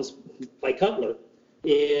bounds by Cutler,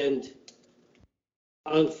 and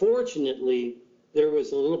unfortunately, there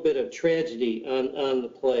was a little bit of tragedy on the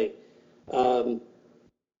play.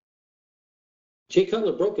 Jay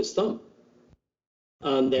Cutler broke his thumb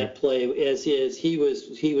on that play as he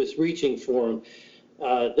was reaching for him.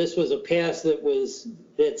 This was a pass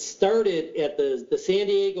that started at the San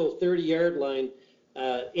Diego 30-yard line.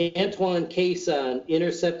 Antoine Cason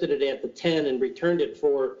intercepted it at the 10 and returned it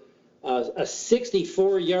for a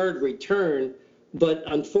 64-yard return. But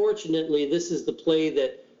unfortunately, this is the play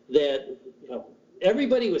that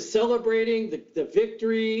everybody was celebrating the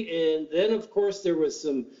victory, and then of course there was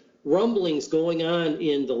some rumblings going on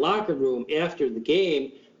in the locker room after the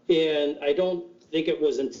game, and I don't think it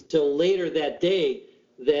was until later that day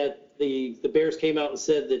that the Bears came out and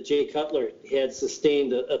said that Jay Cutler had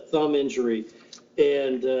sustained a thumb injury,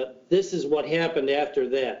 and this is what happened after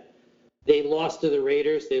that. They lost to the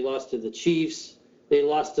Raiders, they lost to the Chiefs, they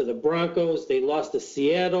lost to the Broncos, they lost to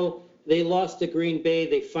Seattle, they lost to Green Bay.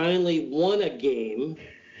 They finally won a game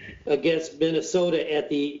against Minnesota at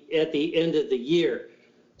the end of the year.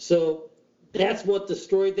 So that's what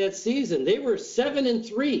destroyed that season. They were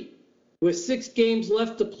 7-3 with 6 games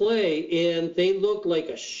left to play, and they looked like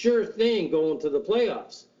a sure thing going to the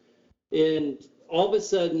playoffs. And all of a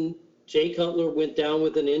sudden, Jay Cutler went down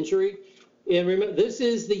with an injury. And remember, this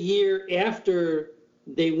is the year after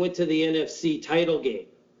they went to the NFC title game.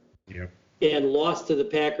 Yep. And lost to the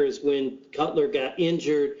Packers when Cutler got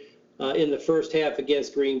injured in the first half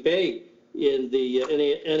against Green Bay in the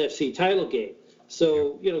NFC title game.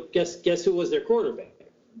 So, guess who was their quarterback?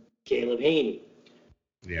 Caleb Haney.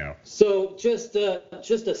 Yeah. So just a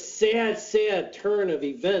sad turn of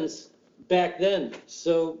events back then.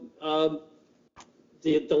 So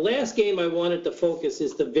the last game I wanted to focus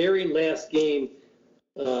is the very last game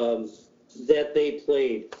that they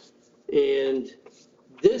played. And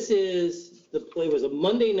the play was a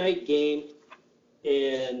Monday night game,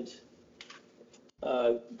 and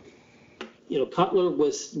Cutler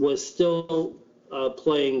was still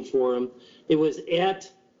playing for him. It was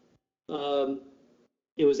at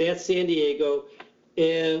San Diego,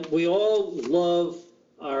 and we all love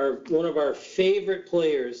one of our favorite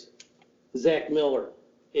players, Zach Miller.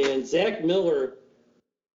 And Zach Miller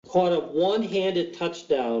caught a one-handed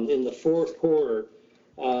touchdown in the fourth quarter.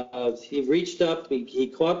 He reached up, he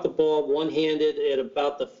caught the ball one-handed at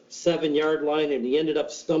about the 7-yard line, and he ended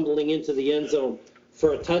up stumbling into the end zone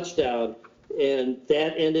for a touchdown. And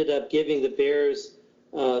that ended up giving the Bears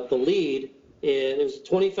the lead. And it was a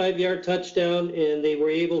 25-yard touchdown, and they were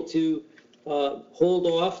able to hold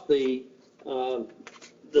off the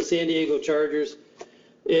San Diego Chargers.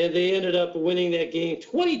 And they ended up winning that game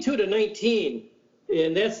 22-19.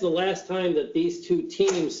 And that's the last time that these two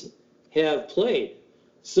teams have played.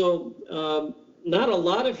 So not a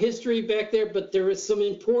lot of history back there, but there is some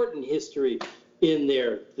important history in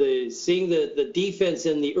there. Seeing the defense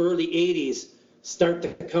in the early 80s start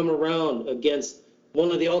to come around against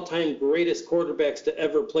one of the all-time greatest quarterbacks to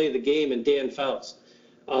ever play the game in Dan Fouts.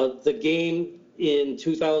 The game in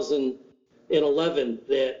 2011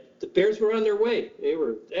 that the Bears were on their way. They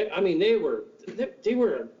were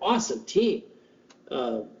an awesome team.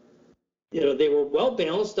 They were well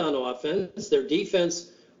balanced on offense. Their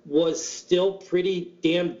defense was still pretty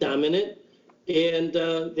damn dominant, and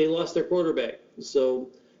they lost their quarterback. So,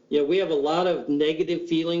 we have a lot of negative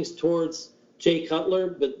feelings towards Jay Cutler,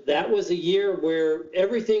 but that was a year where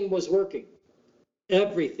everything was working.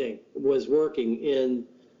 Everything was working, and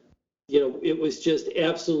it was just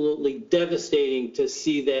absolutely devastating to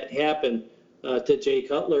see that happen to Jay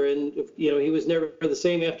Cutler, and he was never the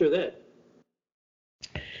same after that.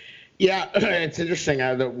 Yeah, it's interesting.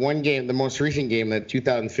 The most recent game, the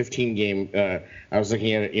 2015 game, I was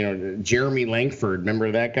looking at it. Jeremy Langford.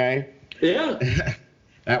 Remember that guy? Yeah.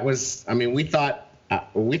 That was. I mean, we thought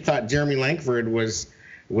Jeremy Langford was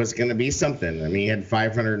was going to be something. I mean, he had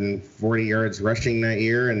 540 yards rushing that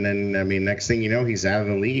year, and then, I mean, next thing you know, he's out of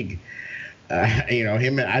the league.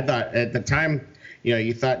 I thought at the time,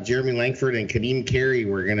 you thought Jeremy Langford and Kadeem Carey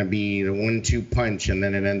were going to be the 1-2 punch, and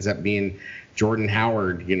then it ends up being Jordan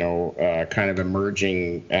Howard, kind of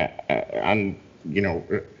emerging as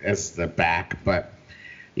the back. But,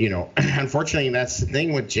 unfortunately, that's the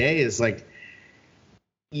thing with Jay is like,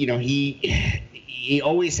 he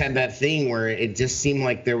always had that thing where it just seemed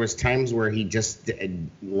like there was times where he just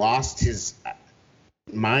lost his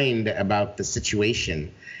mind about the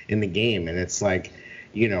situation in the game. And it's like,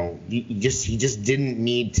 he just didn't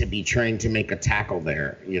need to be trying to make a tackle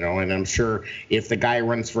there, and I'm sure if the guy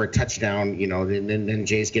runs for a touchdown, then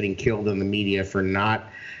Jay's getting killed in the media for not,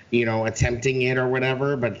 attempting it or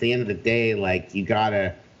whatever. But at the end of the day, like, you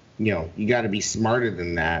gotta be smarter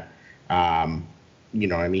than that.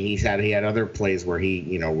 He had other plays where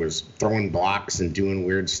he, was throwing blocks and doing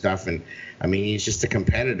weird stuff. And I mean, he's just a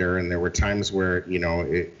competitor. And there were times where,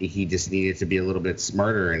 he just needed to be a little bit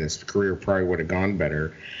smarter and his career probably would have gone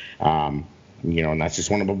better. And that's just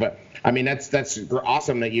one of them. But I mean, that's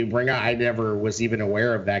awesome that you bring out. I never was even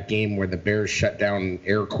aware of that game where the Bears shut down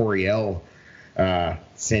Air Coryell,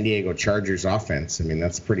 San Diego Chargers offense. I mean,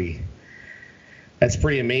 that's pretty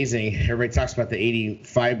amazing. Everybody talks about the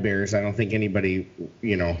 85 Bears. I don't think anybody,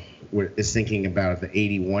 is thinking about the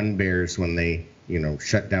 81 Bears when they,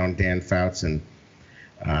 shut down Dan Fouts and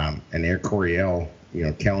Air Coryell,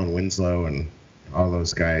 Kellen Winslow and all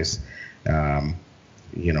those guys. That's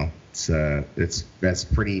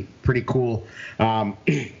pretty cool,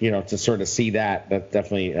 to sort of see that. That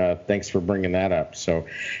definitely, thanks for bringing that up. So,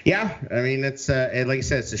 yeah, I mean, it's like I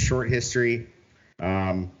said, it's a short history.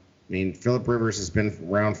 Phillip Rivers has been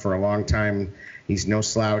around for a long time. He's no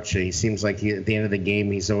slouch. He seems like at the end of the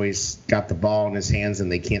game, he's always got the ball in his hands,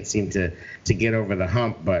 and they can't seem to get over the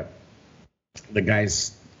hump. But the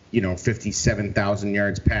guy's, 57,000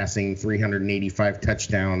 yards passing, 385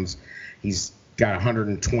 touchdowns. He's got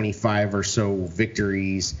 125 or so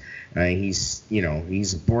victories. He's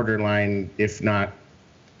borderline, if not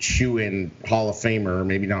shoe-in Hall of Famer,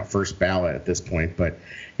 maybe not first ballot at this point, but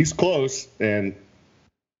he's close. And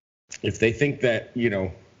if they think that,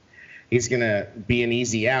 he's going to be an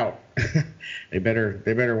easy out, they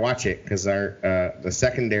better watch it, because our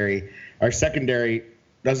secondary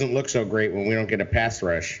doesn't look so great when we don't get a pass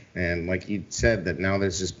rush. And like you said, that now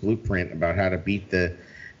there's this blueprint about how to beat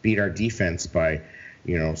our defense by,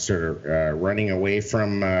 running away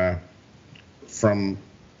from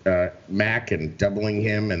Mack and doubling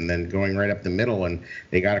him and then going right up the middle. And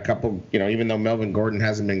they got a couple, even though Melvin Gordon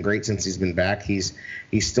hasn't been great since he's been back, he's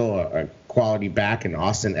still a quality back. And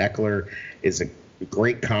Austin Eckler is a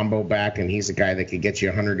great combo back, and he's a guy that could get you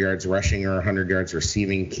 100 yards rushing or 100 yards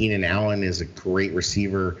receiving. Keenan Allen is a great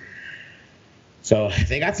receiver. So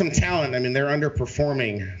they got some talent. I mean, they're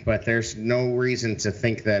underperforming, but there's no reason to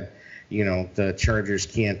think that, the Chargers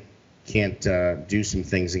can't do some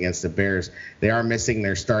things against the Bears. They are missing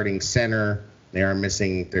their starting center. They are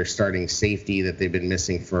missing their starting safety that they've been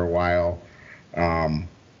missing for a while. But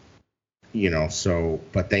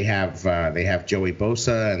they have Joey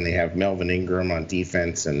Bosa and they have Melvin Ingram on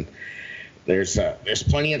defense, and there's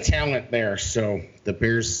plenty of talent there. So the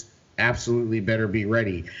Bears absolutely better be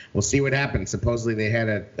ready. We'll see what happens. Supposedly they had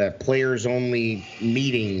a players-only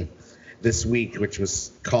meeting this week, which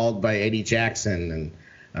was called by Eddie Jackson,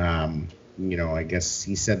 and I guess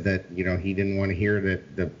he said that, he didn't want to hear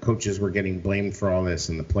that the coaches were getting blamed for all this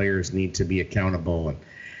and the players need to be accountable. And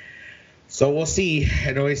so we'll see.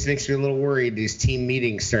 It always makes me a little worried. These team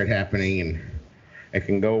meetings start happening and it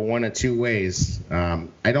can go one of two ways.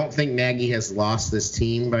 I don't think Nagy has lost this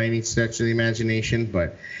team by any stretch of the imagination,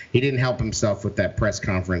 but he didn't help himself with that press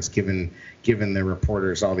conference, giving the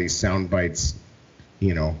reporters all these sound bites,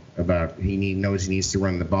 about he knows he needs to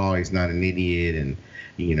run the ball. He's not an idiot, and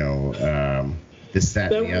this,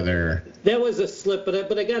 that, and the other. That was a slip,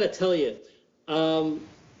 but I got to tell you,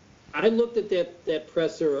 I looked at that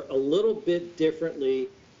presser a little bit differently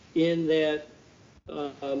in that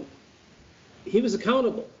he was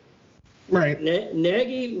accountable. Right.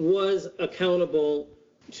 Nagy was accountable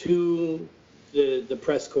to the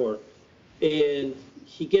press corps, and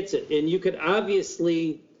he gets it. And you could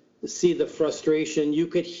obviously see the frustration. You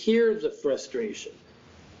could hear the frustration.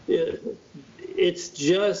 It's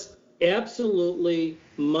just absolutely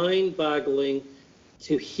mind-boggling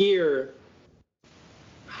to hear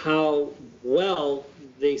how well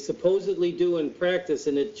they supposedly do in practice,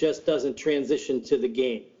 and it just doesn't transition to the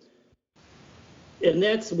game. And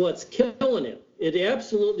that's what's killing him. It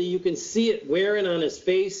absolutely, you can see it wearing on his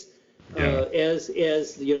face. as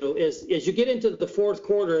you get into the fourth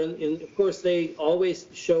quarter, and of course they always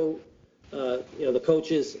show the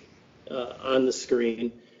coaches on the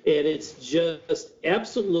screen, and it's just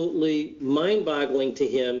absolutely mind-boggling to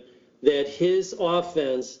him that his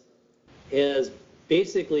offense has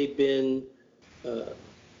basically been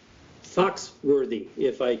Fox-worthy,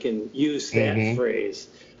 if I can use that phrase.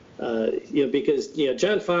 Because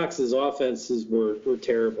John Fox's offenses were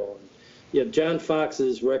terrible. John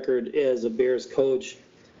Fox's record as a Bears coach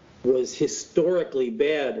was historically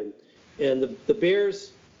bad, and the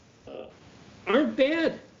Bears aren't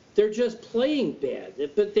bad. They're just playing bad,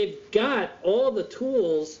 but they've got all the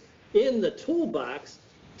tools in the toolbox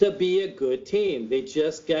to be a good team. They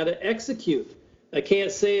just got to execute. I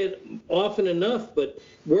can't say it often enough, but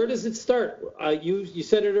where does it start? You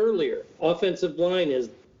said it earlier. Offensive line has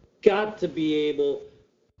got to be able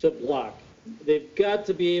to block. They've got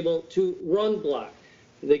to be able to run block.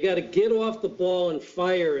 They got to get off the ball and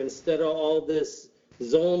fire instead of all this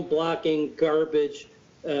zone blocking garbage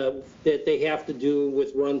that they have to do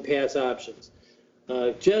with run-pass options.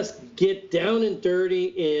 Just get down and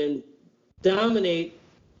dirty and dominate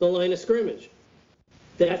the line of scrimmage.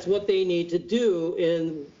 That's what they need to do.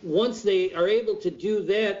 And once they are able to do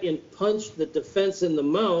that and punch the defense in the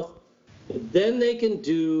mouth, then they can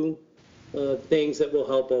do things that will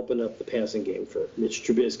help open up the passing game for Mitch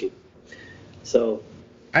Trubisky. So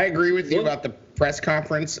I agree with you about the press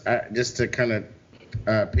conference. Just to kind of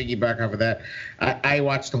piggyback off of that, I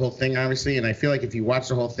watched the whole thing, obviously, and I feel like if you watch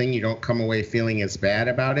the whole thing, you don't come away feeling as bad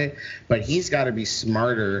about it. But he's got to be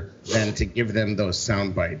smarter than to give them those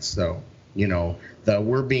sound bites. So, the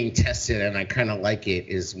we're being tested and I kind of like it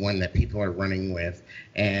is one that people are running with.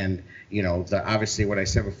 And, obviously what I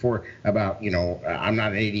said before about, I'm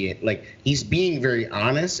not an idiot. Like, he's being very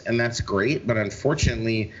honest, and that's great. But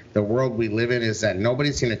unfortunately, the world we live in is that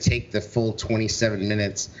nobody's going to take the full 27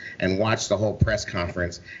 minutes and watch the whole press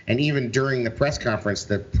conference. And even during the press conference,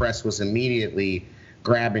 the press was immediately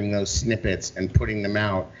grabbing those snippets and putting them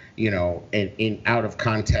out, in out of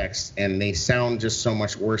context, and they sound just so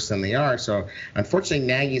much worse than they are. So unfortunately,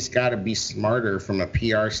 Nagy's got to be smarter from a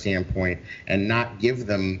PR standpoint and not give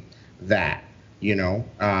them that,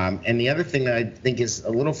 And the other thing that I think is a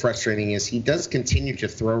little frustrating is he does continue to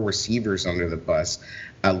throw receivers under the bus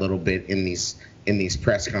a little bit in these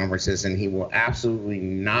press conferences, and he will absolutely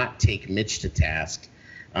not take Mitch to task.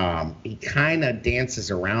 He kind of dances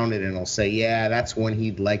around it and will say, yeah, that's one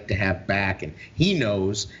he'd like to have back. And he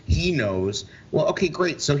knows. Well, okay,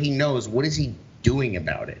 great. So he knows. What is he doing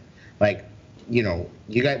about it? Like,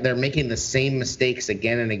 they're making the same mistakes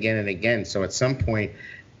again and again and again. So at some point,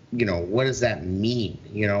 what does that mean?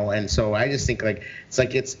 And so I just think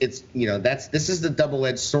this is the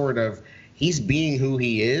double-edged sword of he's being who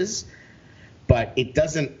he is. But it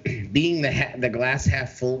doesn't, being the glass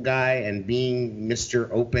half full guy and being Mr.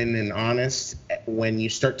 Open and honest, when you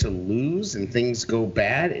start to lose and things go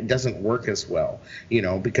bad, it doesn't work as well,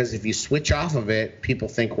 because if you switch off of it, people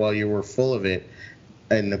think, well, you were full of it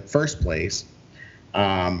in the first place.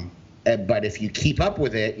 But if you keep up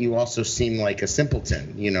with it, you also seem like a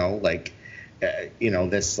simpleton,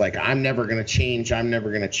 this like, I'm never going to change,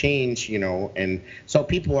 and so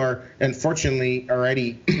people are unfortunately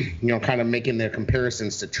already, kind of making their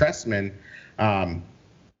comparisons to Trestman,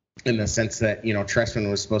 in the sense that,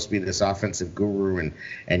 Trestman was supposed to be this offensive guru,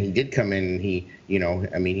 and he did come in and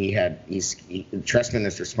Trestman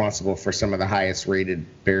is responsible for some of the highest rated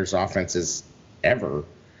Bears offenses ever.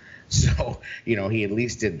 So, he at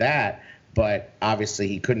least did that. But obviously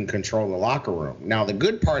he couldn't control the locker room. Now, the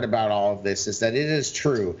good part about all of this is that it is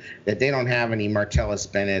true that they don't have any Martellus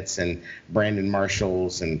Bennett's and Brandon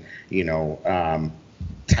Marshalls and,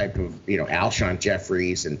 type of, Alshon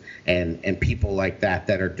Jeffries and people like that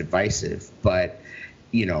are divisive. But,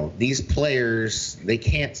 these players, they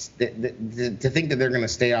can't to think that they're going to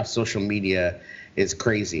stay off social media is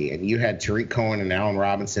crazy. And you had Tariq Cohen and Allen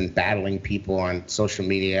Robinson battling people on social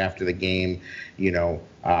media after the game,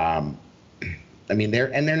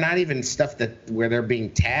 they're not even stuff where they're being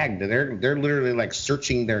tagged. They're literally like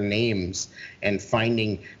searching their names and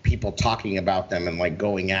finding people talking about them and like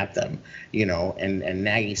going at them, and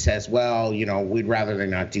Nagy says, well, we'd rather they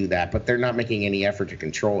not do that, but they're not making any effort to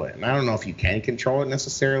control it. And I don't know if you can control it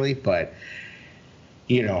necessarily, but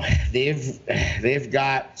they've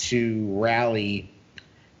got to rally.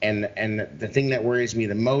 And the thing that worries me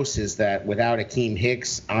the most is that without Akeem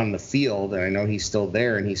Hicks on the field, and I know he's still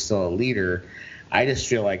there and he's still a leader, I just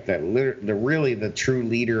feel like that the true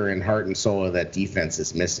leader and heart and soul of that defense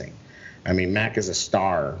is missing. I mean, Mac is a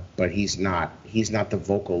star, but he's not the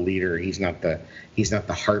vocal leader. He's not the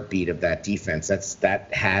heartbeat of that defense.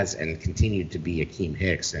 That has and continued to be Akeem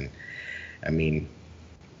Hicks, and I mean,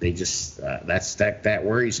 they just that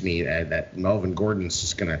worries me that Melvin Gordon's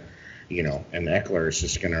just gonna, and Eckler is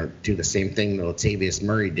just gonna do the same thing that Latavius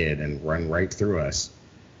Murray did and run right through us.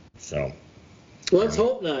 So. Let's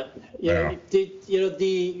hope not. Yeah.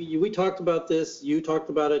 We talked about this. You talked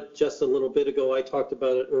about it just a little bit ago. I talked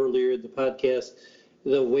about it earlier in the podcast.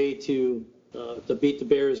 The way to beat the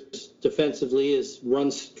Bears defensively is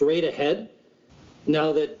run straight ahead.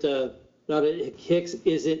 Now that Hicks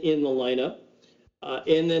isn't in the lineup,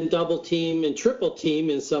 and then double team and triple team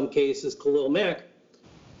in some cases Khalil Mack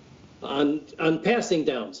on passing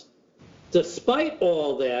downs. Despite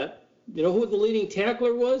all that. You know who the leading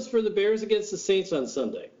tackler was for the Bears against the Saints on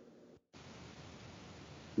Sunday?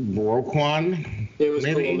 Roquan? It was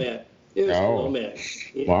Khalil Mack. Khalil Mack.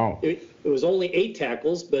 Wow. It was only 8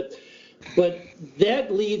 tackles, but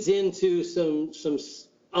that leads into some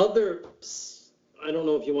other, I don't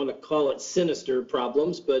know if you want to call it sinister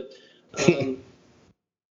problems, but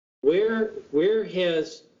where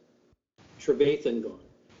has Trevathan gone?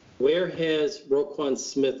 Where has Roquan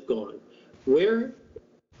Smith gone?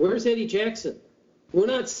 Where's Eddie Jackson? We're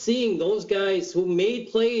not seeing those guys who made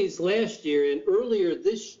plays last year and earlier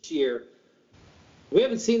this year. We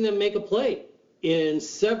haven't seen them make a play in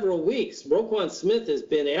several weeks. Roquan Smith has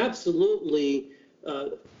been absolutely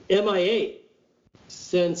MIA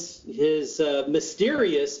since his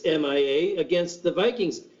mysterious MIA against the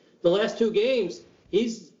Vikings. The last 2 games, I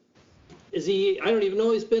don't even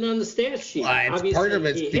know he's been on the stat sheet. It's part of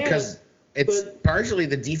it's because partially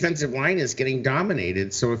the defensive line is getting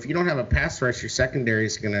dominated. So if you don't have a pass rush, your secondary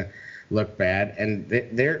is going to look bad. And the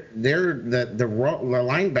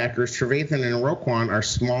linebackers, Trevathan and Roquan, are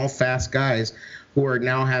small, fast guys who are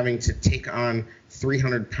now having to take on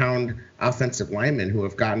 300-pound offensive linemen who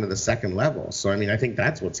have gotten to the second level. So, I mean, I think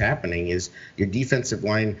that's what's happening is your defensive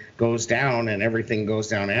line goes down and everything goes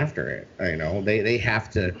down after it. They have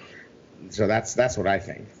to. So that's what I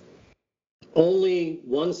think. Only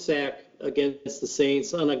 1 sack against the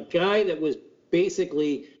Saints on a guy that was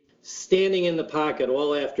basically standing in the pocket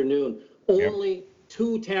all afternoon. Only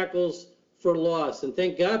 2 tackles for loss. And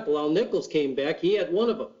thank God Bilal Nichols came back. He had 1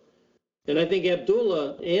 of them. And I think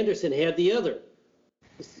Abdullah Anderson had the other.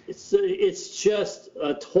 It's just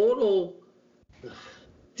a total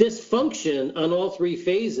dysfunction on all 3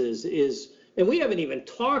 phases. And we haven't even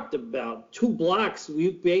talked about 2 blocks.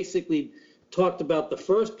 We basically talked about the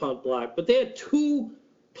first punt block, but they had 2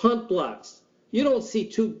 punt blocks. You don't see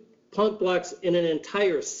 2 punt blocks in an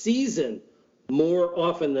entire season more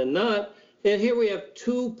often than not. And here we have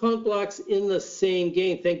 2 punt blocks in the same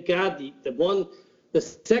game. Thank God the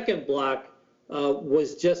second block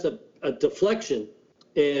was just a deflection,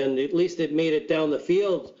 and at least it made it down the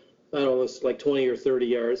field. I don't know, it was like 20 or 30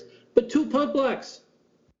 yards. But 2 punt blocks.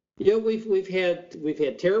 We've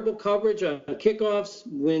had terrible coverage on kickoffs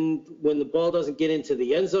when the ball doesn't get into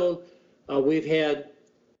the end zone. We've had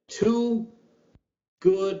 2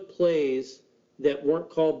 good plays that weren't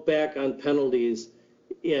called back on penalties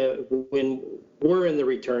when we're in the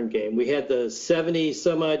return game. We had the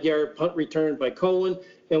 70-some-odd yard punt return by Cohen,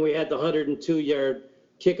 and we had the 102-yard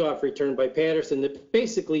kickoff return by Patterson that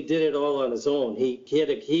basically did it all on his own. He hit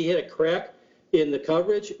a crack in the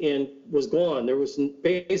coverage and was gone. There was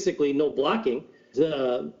basically no blocking,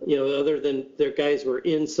 other than their guys were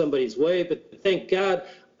in somebody's way. But thank God,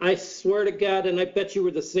 I swear to God, and I bet you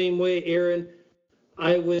were the same way, Aaron,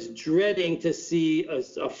 I was dreading to see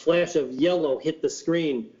a flash of yellow hit the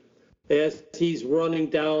screen as he's running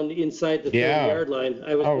down inside the 30-yard line.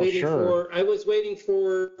 I was waiting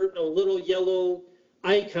for a little yellow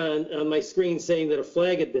icon on my screen saying that a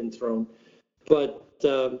flag had been thrown. But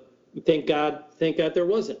thank God there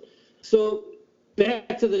wasn't. So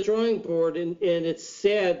back to the drawing board, and it's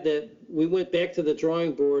sad that we went back to the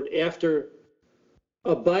drawing board after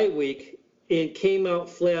a bye week and came out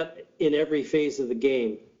flat in every phase of the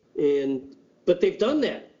game. But they've done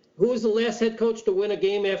that. Who was the last head coach to win a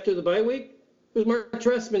game after the bye week? It was Mark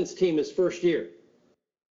Trestman's team his first year.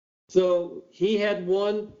 So he had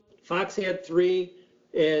 1, Fox had 3,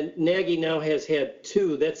 and Nagy now has had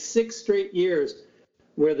 2. That's 6 straight years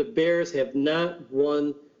where the Bears have not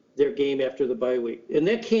won their game after the bye week. And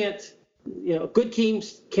that can't, good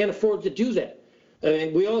teams can't afford to do that. I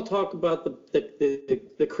mean, we all talk about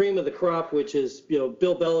the cream of the crop, which is, Bill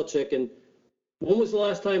Belichick. And when was the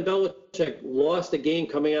last time Belichick lost a game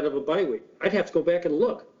coming out of a bye week? I'd have to go back and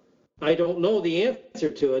look. I don't know the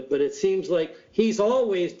answer to it, but it seems like he's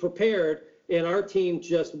always prepared, and our team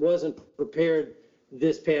just wasn't prepared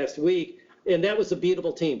this past week, and that was a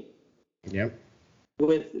beatable team. Yep.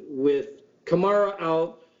 With Kamara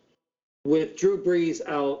out, with Drew Brees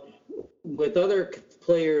out, with other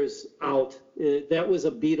players out, that was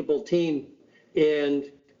a beatable team. And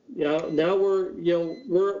now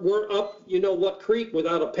we're up, what creek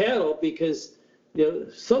without a paddle, because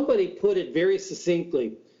somebody put it very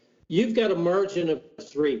succinctly. You've got a margin of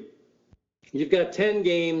 3. You've got 10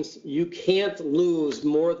 games. You can't lose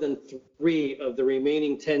more than 3 of the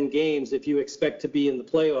remaining 10 games if you expect to be in the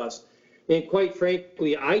playoffs. And quite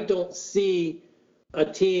frankly, I don't see a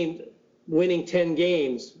team winning 10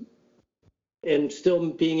 games and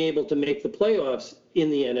still being able to make the playoffs in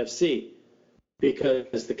the NFC,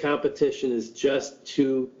 because the competition is just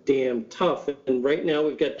too damn tough. And right now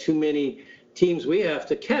we've got too many teams we have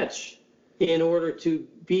to catch in order to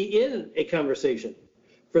be in a conversation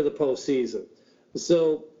for the postseason.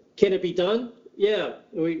 So can it be done? Yeah.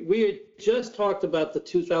 We had just talked about the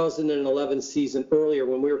 2011 season earlier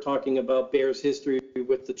when we were talking about Bears history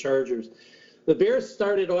with the Chargers. The Bears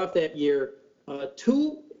started off that year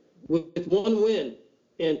with 1 win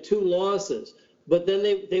and 2 losses, but then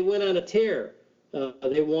they went on a tear.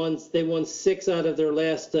 They won 6 out of their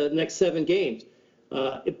next 7 games.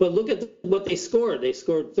 But look at what they scored. They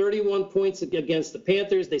scored 31 points against the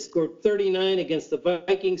Panthers. They scored 39 against the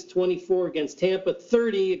Vikings, 24 against Tampa,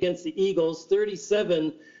 30 against the Eagles,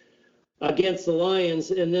 37 against the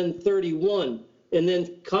Lions, and then 31. And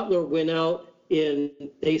then Cutler went out and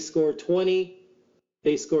they scored 20.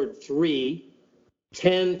 They scored 3,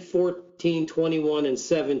 10, 14, 21, and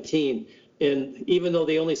 17. And even though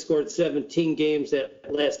they only scored 17 games that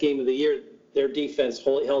last game of the year, their defense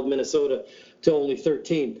held Minnesota to only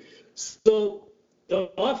 13. So the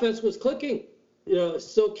offense was clicking.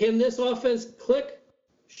 So can this offense click?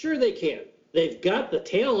 Sure they can. They've got the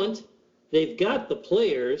talent. They've got the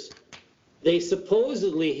players. They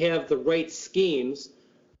supposedly have the right schemes,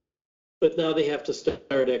 but now they have to start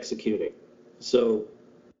executing. So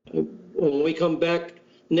when we come back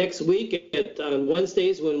next week on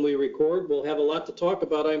Wednesdays when we record, we'll have a lot to talk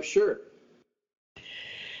about, I'm sure.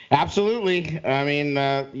 Absolutely. I mean,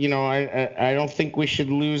 I don't think we should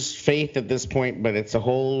lose faith at this point, but it's a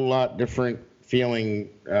whole lot different feeling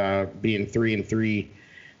being 3-3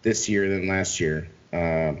 this year than last year.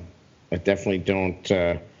 I definitely don't.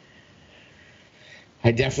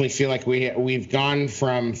 I definitely feel like we've gone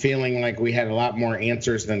from feeling like we had a lot more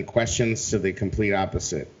answers than questions to the complete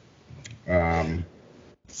opposite.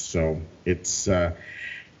 So it's I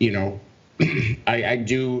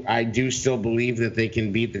do still believe that they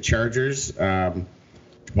can beat the Chargers,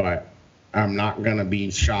 but I'm not gonna be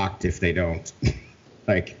shocked if they don't.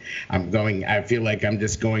 I feel like I'm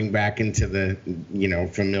just going back into the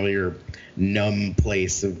familiar numb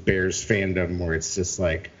place of Bears fandom where it's just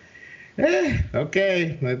like,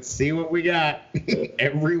 okay, let's see what we got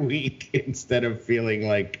every week instead of feeling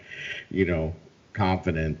like,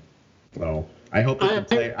 confident. So I hope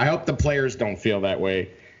the players don't feel that way.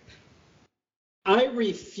 I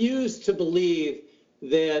refuse to believe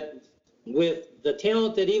that with the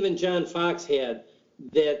talent that even John Fox had,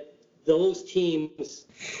 that those teams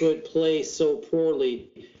could play so poorly.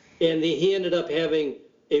 And he ended up having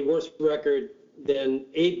a worse record than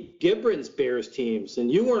Abe Gibron's Bears teams.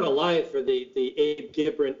 And you weren't alive for the Abe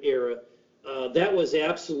Gibron era. That was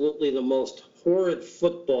absolutely the most horrid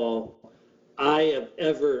football I have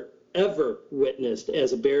ever witnessed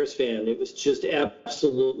as a Bears fan. It was just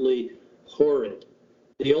absolutely horrid.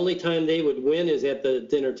 The only time they would win is at the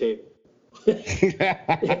dinner table.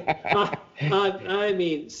 I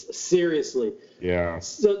mean, seriously. Yeah.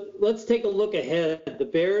 So let's take a look ahead. The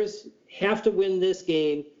Bears have to win this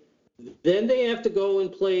game. Then they have to go and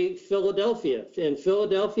play Philadelphia. And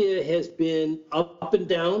Philadelphia has been up and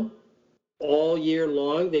down all year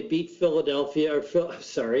long. They beat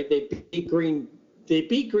they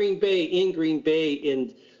beat Green Bay in Green Bay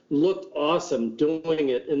and looked awesome doing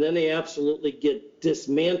it. And then they absolutely get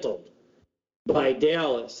dismantled by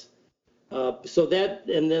Dallas.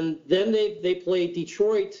 Then they play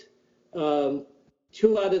Detroit 2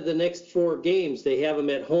 out of the next 4 games. They have them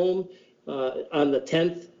at home on the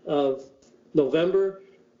 10th of November,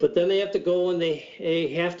 but then they have to go and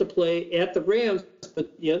they have to play at the Rams.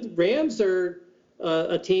 But the Rams are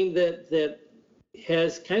a team that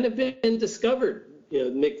has kind of been discovered.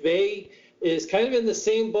 McVay is kind of in the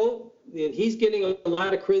same boat, and he's getting a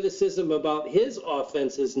lot of criticism about his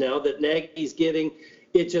offenses now that Nagy's getting.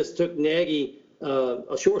 It just took Nagy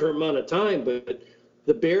a shorter amount of time, but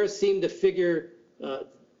the Bears seem to figure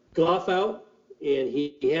Goff out, and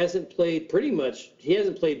he hasn't played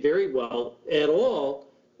very well at all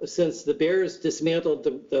since the Bears dismantled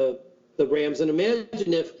the the Rams. And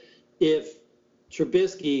imagine if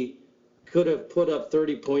Trubisky could have put up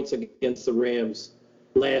 30 points against the Rams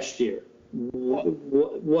last year.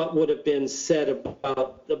 What would have been said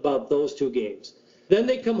about those two games? Then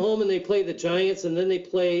they come home and they play the Giants, and then they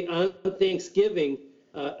play on Thanksgiving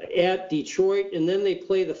at Detroit, and then they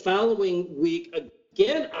play the following week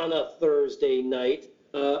again on a Thursday night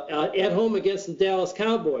at home against the Dallas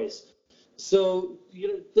Cowboys. So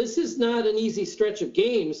this is not an easy stretch of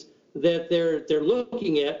games that they're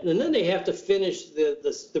looking at, and then they have to finish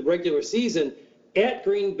the regular season at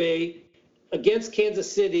Green Bay against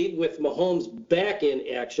Kansas City with Mahomes back in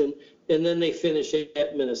action, and then they finish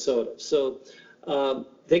at Minnesota. So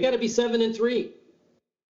they got to be 7-3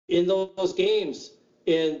 in those games,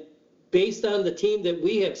 and based on the team that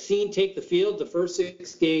we have seen take the field the first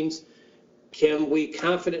 6 games, can we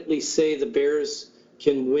confidently say the Bears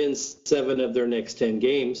can win 7 of their next 10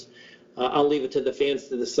 games? I'll leave it to the fans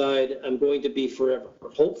to decide. I'm going to be forever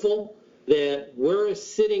hopeful that we're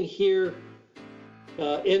sitting here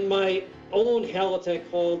in my own Halatek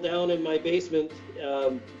hall down in my basement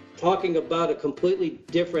talking about a completely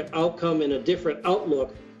different outcome and a different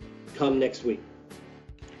outlook come next week.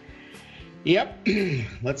 Yep.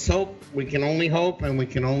 Let's hope. We can only hope, and we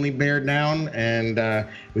can only bear down. And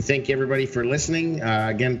we thank everybody for listening.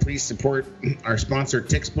 Again, please support our sponsor,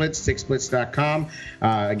 TickSplits, TickSplits.com.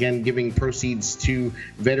 Again, giving proceeds to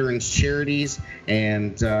veterans charities,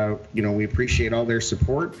 and we appreciate all their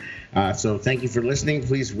support. So thank you for listening.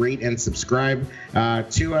 Please rate and subscribe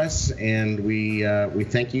to us, and we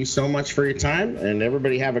thank you so much for your time. And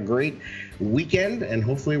everybody have a great weekend, and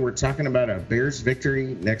hopefully we're talking about a Bears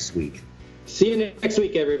victory next week. See you next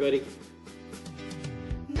week, everybody.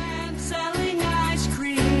 Man, Sally.